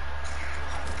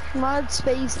 Mad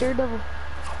Space Daredevil.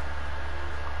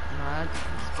 Mad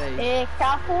space. Hey,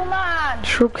 Caffo man!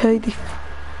 Shrub Katie.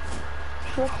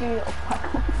 Shut you up.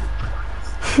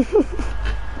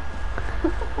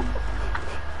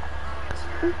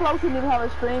 This bloke didn't even have a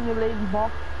stream, you lazy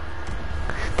bop.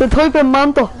 The type in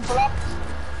Manto. What?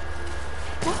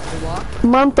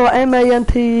 Manto MANTER M. AN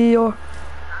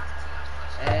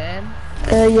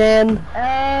M-A-N.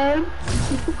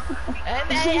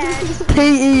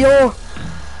 TER.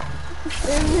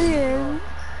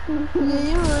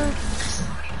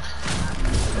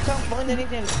 I can't find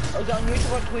anything. I was on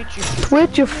YouTube or Twitch. You should.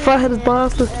 Twitch, you fat-headed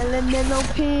bastard.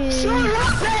 LMNOP.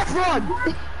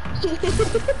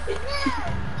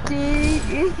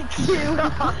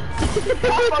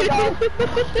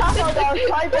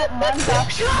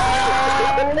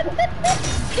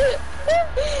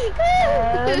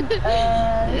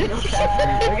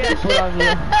 I get problem.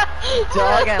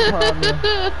 Dog and problem.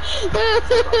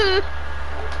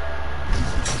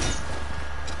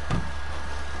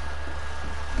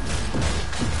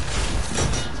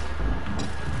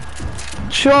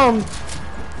 Sean.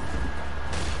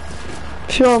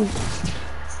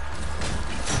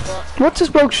 What's this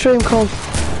bloke's stream called?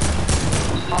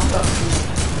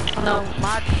 No,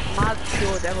 mad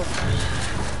pure devil.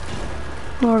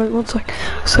 Alright, 1 sec.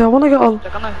 So I wanna get on.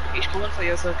 He's coming for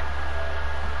you, so.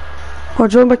 Or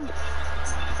join back.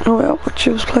 Oh yeah, we'll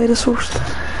choose play this first.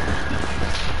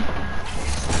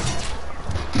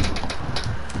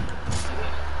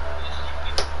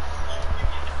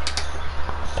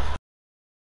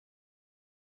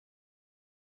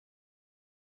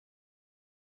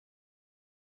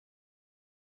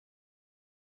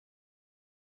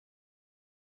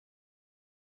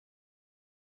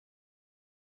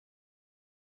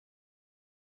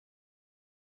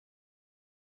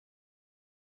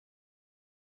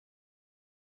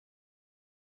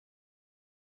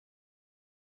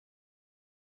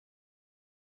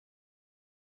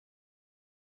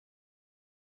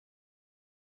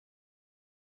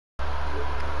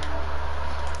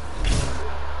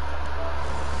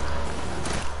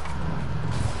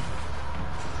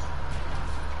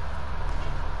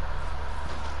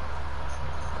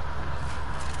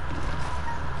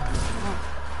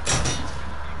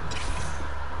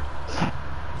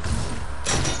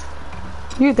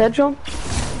 You dead, John?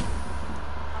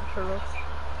 I'm sure.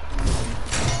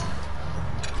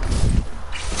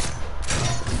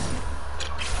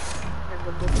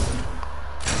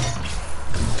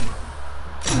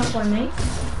 by me.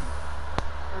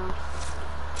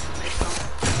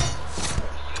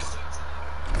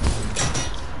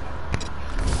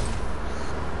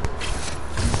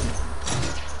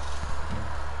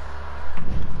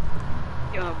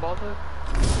 You wanna bother?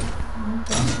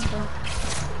 Okay.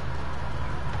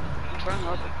 Run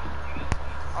up.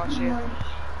 Oh shit.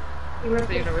 He ripped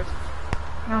Clear it. the roof.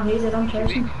 No, he's it. I'm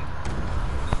chasing.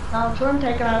 No, try and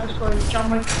take it out of the score.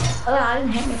 John Wick. Oh, I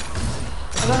didn't hit me.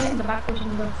 I got hit in the back or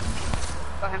something.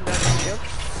 Got him down in the shield.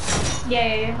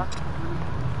 Yeah.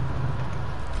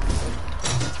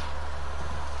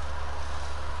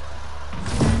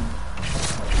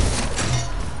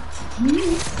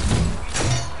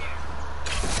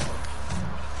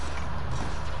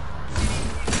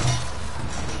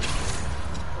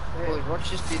 Boys,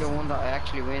 watch this be the one that I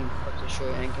actually win. But to show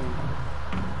you anything.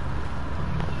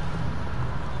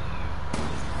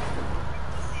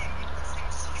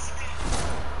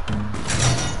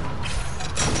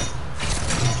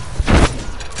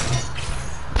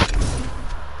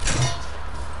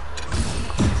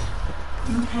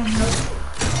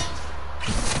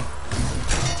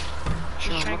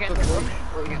 Just trying to get in the the board. room.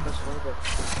 Or get this one, but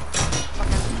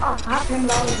Oh, I have him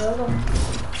down as well. No,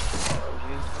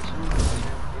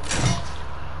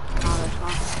 there's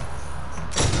not.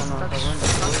 oh no, if I win That's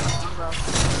this not bro.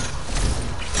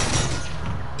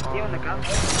 You in the gun?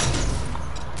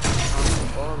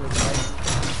 ball with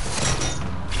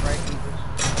right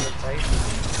with right.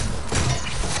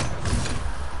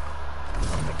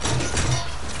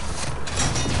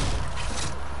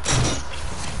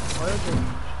 Why is it?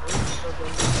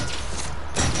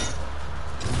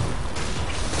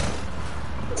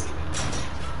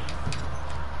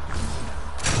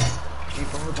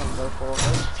 Keep on them, go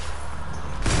forward.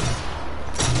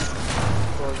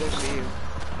 Well, they see you.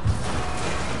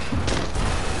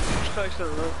 Just close to the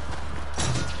roof.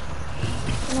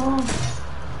 No.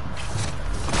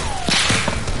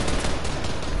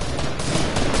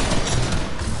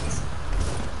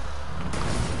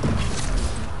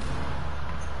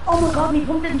 Oh my god, me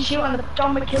pump didn't shoot and the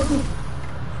John Wick killed me.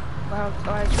 Wow,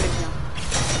 oh, I actually now.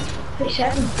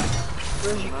 37.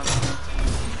 Where is he?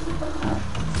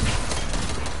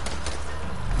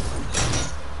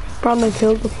 Brandon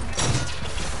killed him.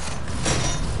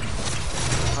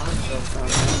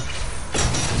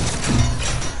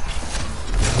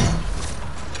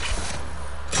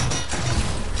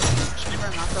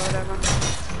 Sniper knocked out everyone.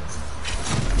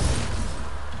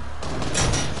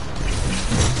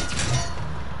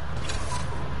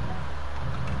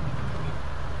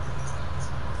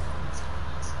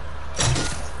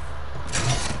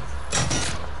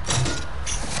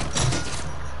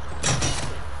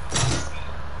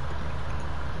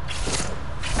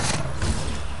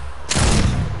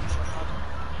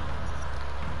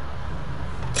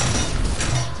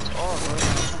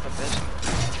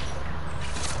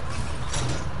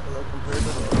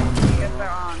 Get there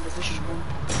on the vicious one.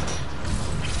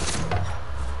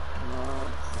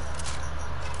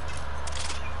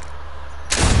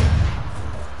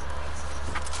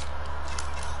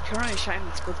 If you're only shouting,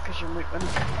 it's good because you might win.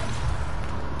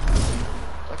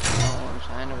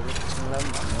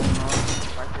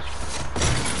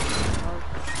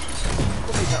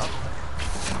 Could be better.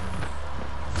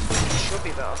 Should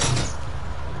be better.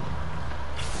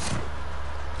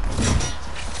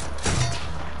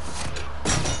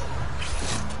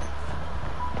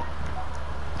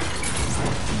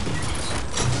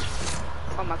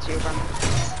 Oh, that's you, Brandon.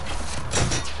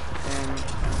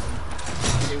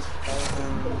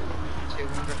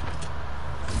 2,200.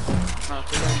 No,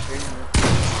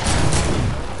 2,300.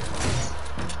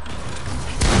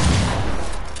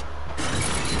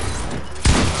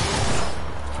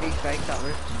 Big fake that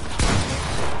rift.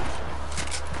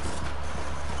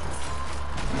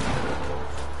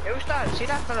 Who's that? See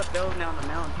that fella building on the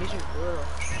mountain? He's a brutal.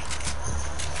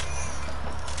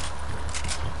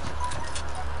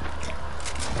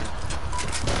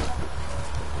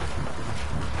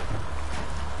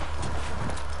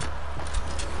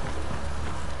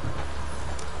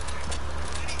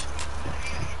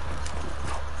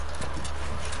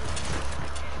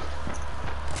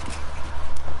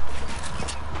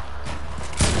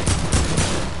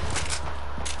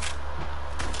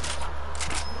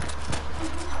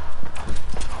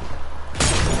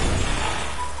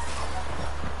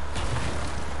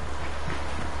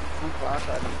 I'm glad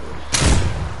that he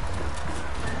goes.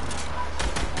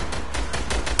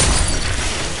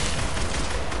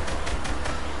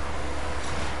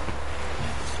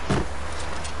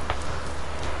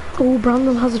 Oh,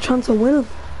 Brandon has a chance of winning.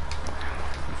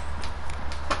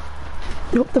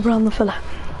 Up the Brandon fella.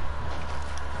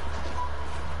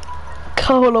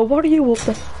 Paolo, what are you up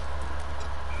there?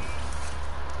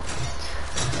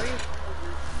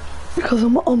 Because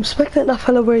I'm spectating that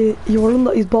fella where you were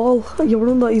under his ball, you were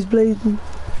under his blading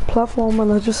platform,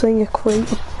 and I just seen you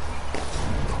crazy.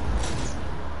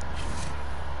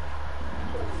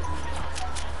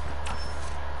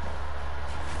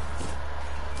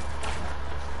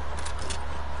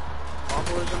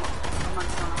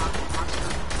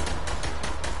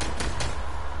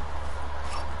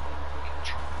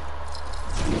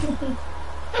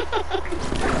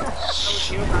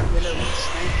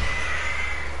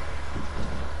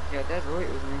 Yeah, that's right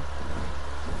with me.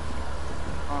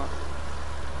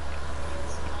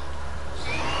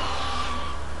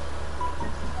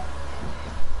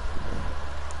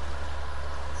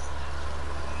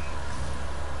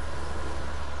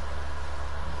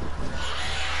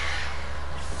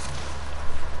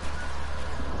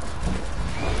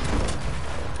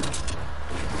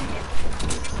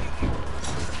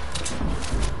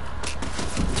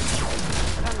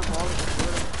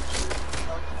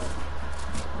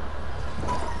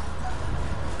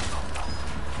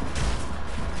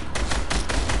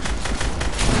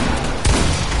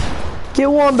 You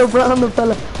want the random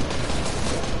fella.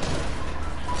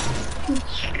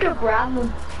 Super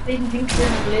random. Didn't think they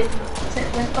were blazing.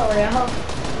 Went all around.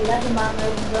 11 man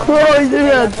over. What do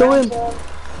that doing?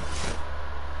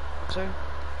 So,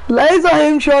 Laser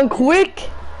him, Sean, quick!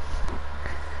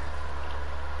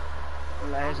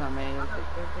 laser me.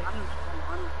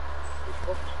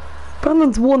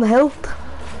 Brandon's 1 health.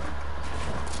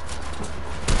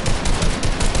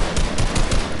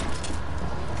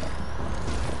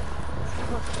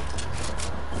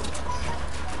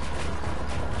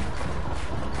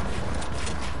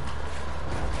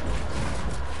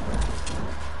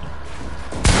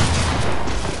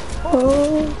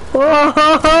 Oh!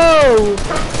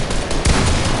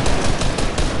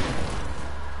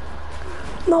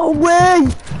 No way!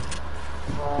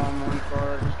 Oh my god,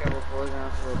 I just got a poison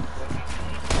after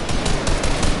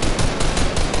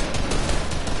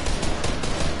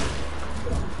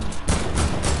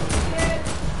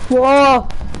Whoa!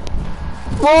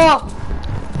 Whoa!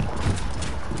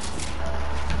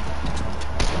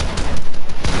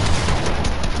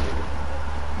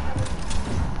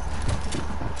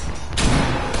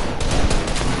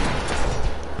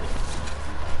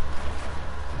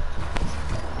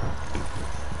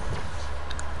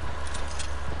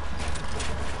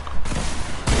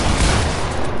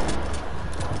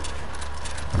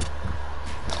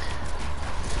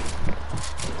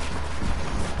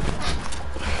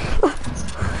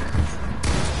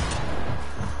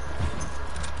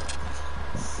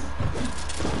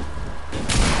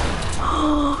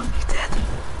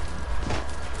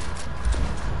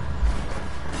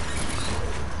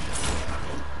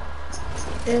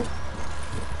 Yeah.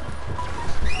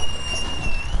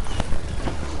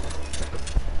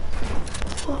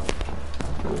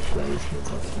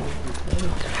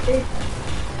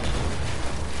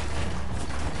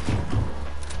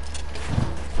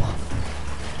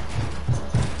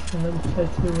 And then we play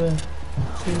to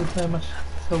single player match,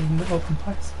 so open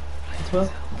packs as well.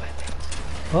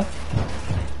 What?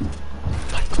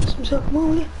 Himself, come on,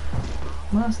 will you?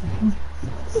 Master, come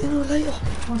You know, later.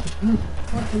 on.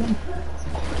 What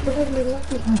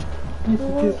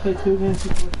Lovely. to play 2 games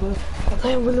before as well.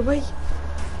 Then we'll wait.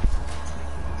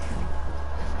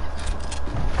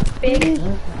 Big.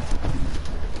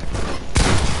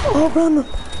 Oh, Brandon.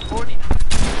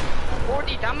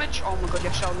 40 damage? Oh my god,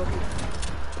 you're so lucky.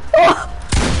 Oh!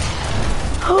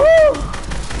 Oh!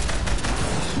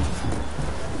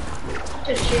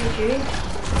 Just GG.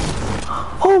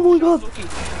 Oh my god! Lucky.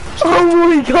 Oh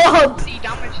my god! 40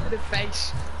 damage to the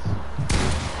face.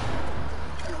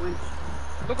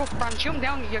 Look up, Fran, shoot him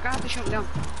down. You're gonna have to shoot him down.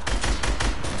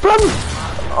 Brandon!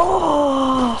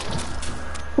 Oh!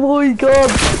 My god!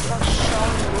 That's so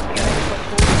lucky.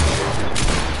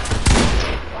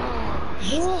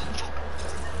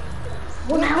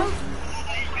 One health.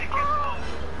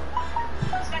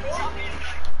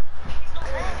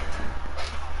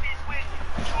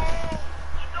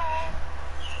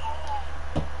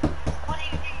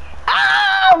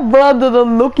 Brandon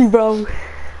unlucky, bro.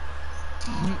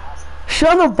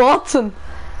 Shana Botson.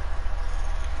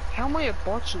 How am I a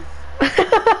bottom?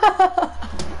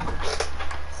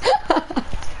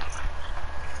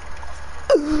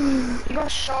 You got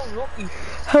so lucky.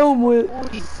 How am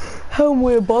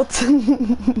I a Botson?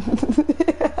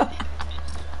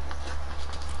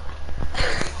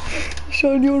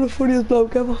 Sean, you're the funniest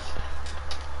bloke ever.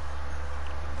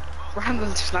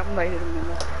 Brandon snapping by him in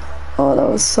there. Oh, that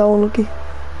was so lucky.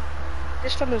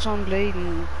 This fella's on blade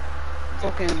and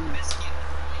fucking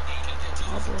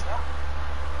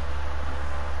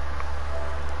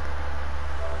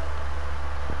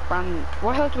Brandon,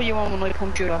 what health were you on when I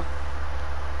pumped you up?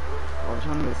 I was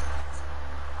 100.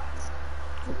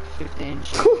 15.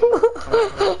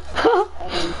 Oh my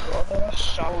god, that's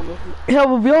so lucky. Yeah,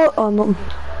 we'll be all on nothing.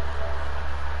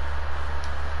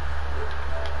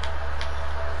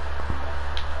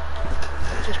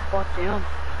 Just bought down.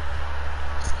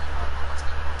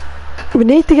 We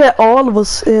need to get all of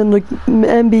us in, like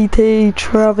MBT,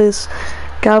 Travis,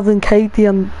 Gavin, Katie,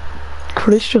 and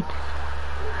Christian.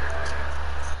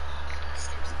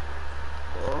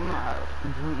 Oh my,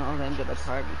 I'm doing all them to the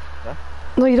party.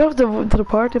 No, you don't have to the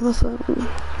party, must.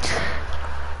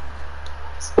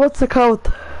 What's the code?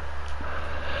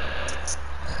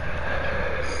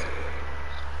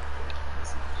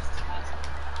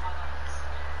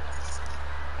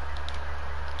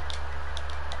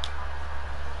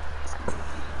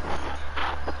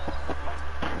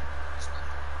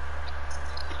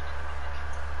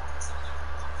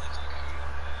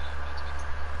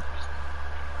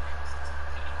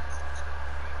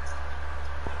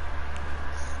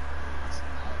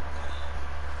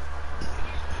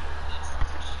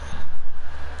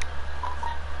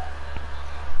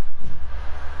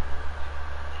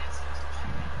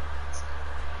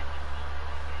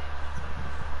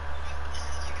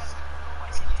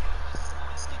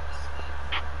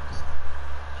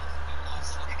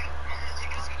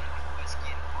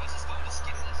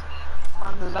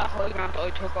 And that high ground I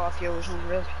took off you was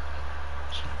unreal.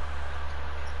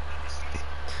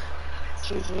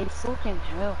 Jeez, fucking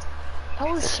hell.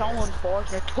 That was so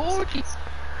unfortunate. 30!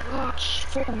 God,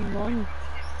 fucking annoying.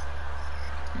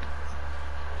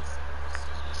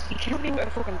 You can't even get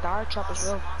a fucking dart trap as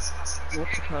well.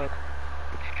 What's the code?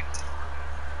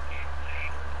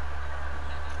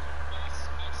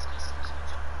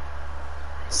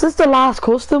 Is this the last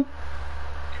custom?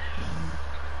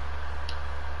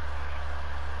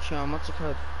 Sean, what's the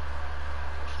code?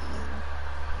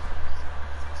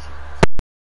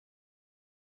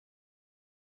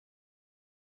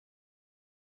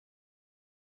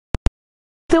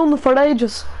 Doing it for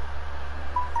ages.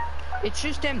 It's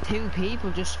just them two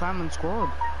people just spamming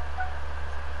squad.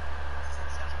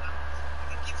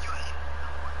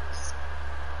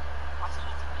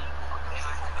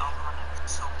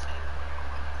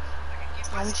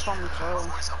 I'm just on the phone.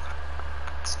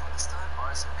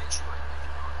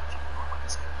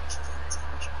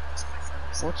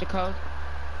 What's the code?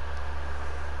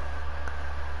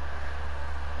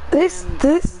 This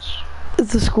is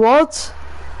the squads.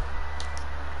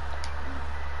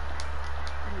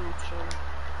 I'm not sure.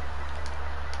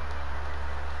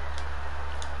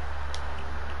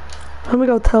 Let me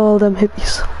go tell all them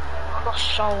hippies. I got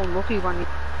so unlucky when you...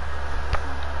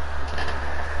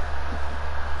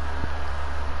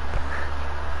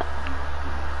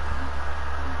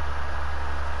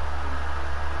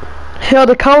 Yeah,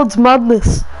 the code's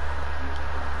madness.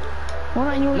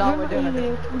 Why don't you No, we're doing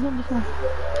it.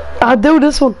 I do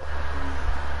this one.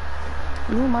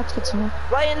 You might get some.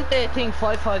 Right in the thing,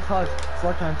 555.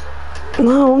 4 times.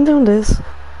 No, I'm doing this.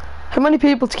 How many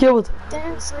people killed?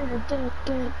 About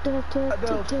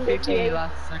 50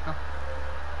 last second.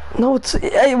 No, it's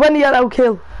hey, when you get out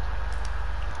kill.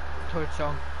 Third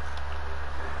song.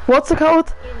 What's the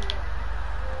code?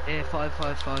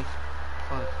 555.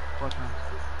 4 times.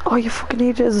 Oh, you fucking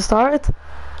idiot! Is it started?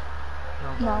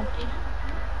 No.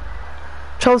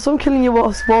 Charles, I'm killing you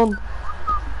was one.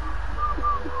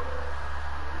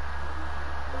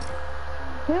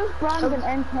 Who's Brandon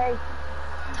NK?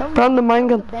 Brandon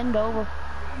Mangan. Bend over.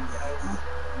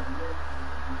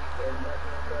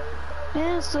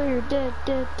 Yeah, so you're dead.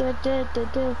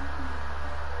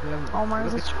 Oh my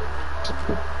god,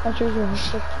 that's your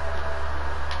shit.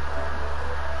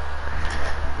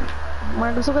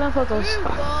 Marcus, look at them photos.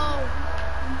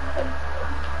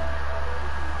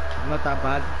 Not that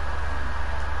bad.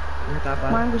 Not that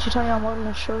bad. Marcus, you tell you I'm more than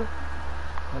a shoulder.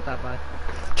 Not that bad.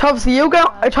 Travis,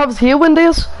 Travis, you win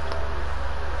this?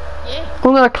 Yeah.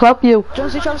 I'm gonna clap you. Do you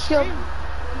want to see Travis kill?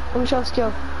 Let me Travis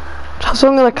kill. Travis,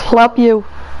 I'm gonna clap you.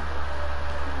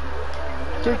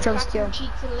 Do Travis kill.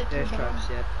 There's Travis,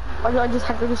 yeah. I just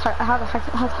hacked in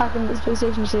this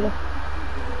PlayStation, you see that?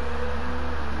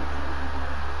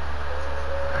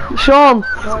 Sean!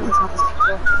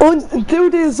 Oh, do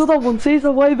this other one, see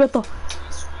the way better.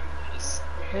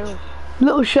 Who?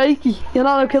 Little shaky, you're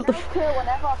not gonna kill the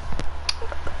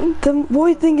Then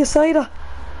why didn't you say that?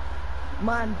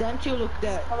 Man, don't you look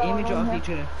the image of each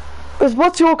other.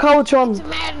 What's your code, Sean? It's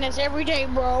madness every day,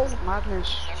 bro.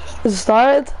 Madness. Is it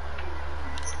started?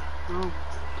 No.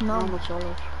 No. What's all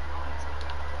that?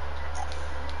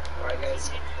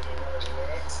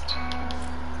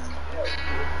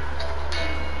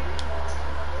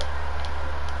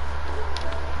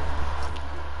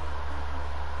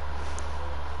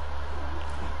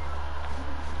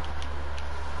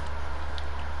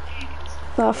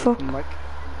 Ah, fuck. Mike.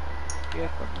 Yeah,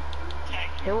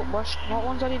 Hey, what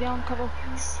ones are you down, Capo?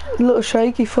 Little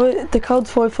shaky fight. The code's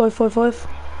 5555.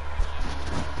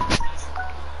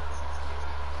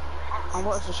 And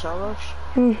what is the solos?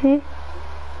 Mhm.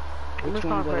 I'm just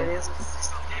gonna play this.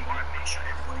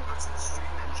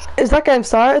 Is that game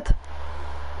started?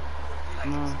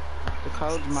 no. The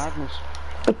code's madness.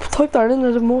 I typed that in,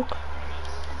 it didn't work.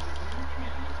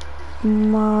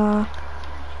 Madness.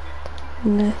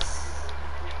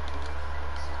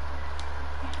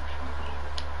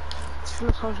 It's full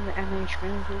of codes in the NA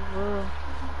screen as well.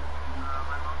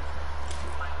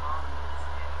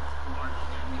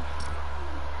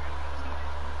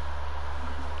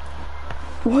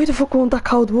 Why the fuck won't that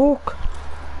code work?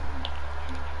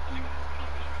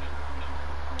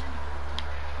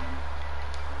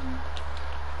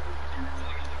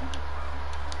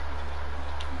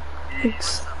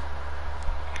 Thanks.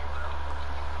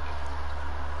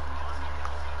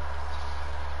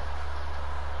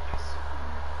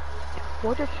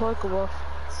 What did plug go off?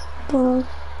 Don't know.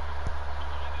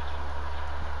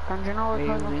 Can you know what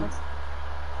plug Maybe. off?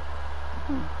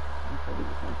 I'm probably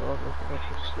just gonna go over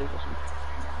to sleep or something.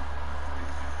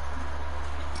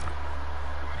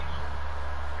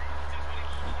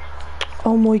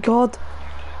 Oh my god.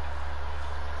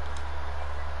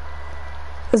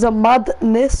 Is it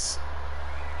madness?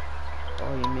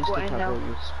 Oh, you missed What it, I know. Capo,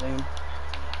 you Spain.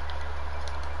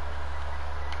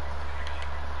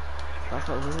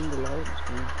 Capo, who's in the loudest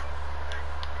screen?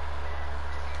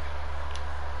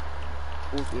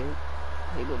 48.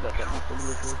 Hey, look, that got my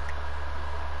double too.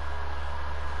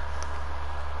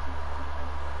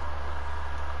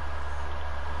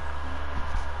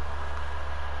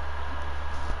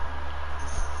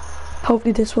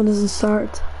 Hopefully this one doesn't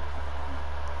start.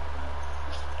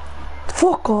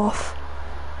 Fuck off.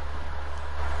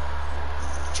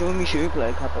 Show me shoe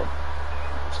play, Capo.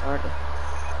 Start it.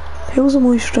 Who's on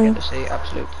my Get stream? to see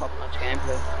absolute top-notch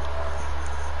gameplay.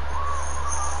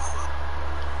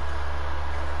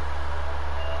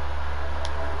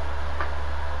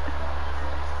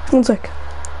 One sec.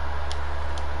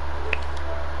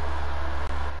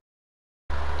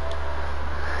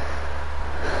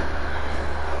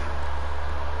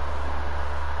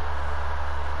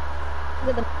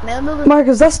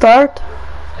 Marcus, that start?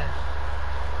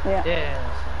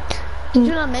 Did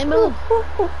you not main move?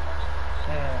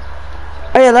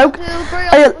 Are you low?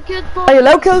 Are you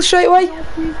low kill straight away? Yeah,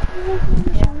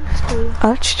 it's cool.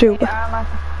 That's stupid.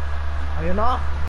 Are you not?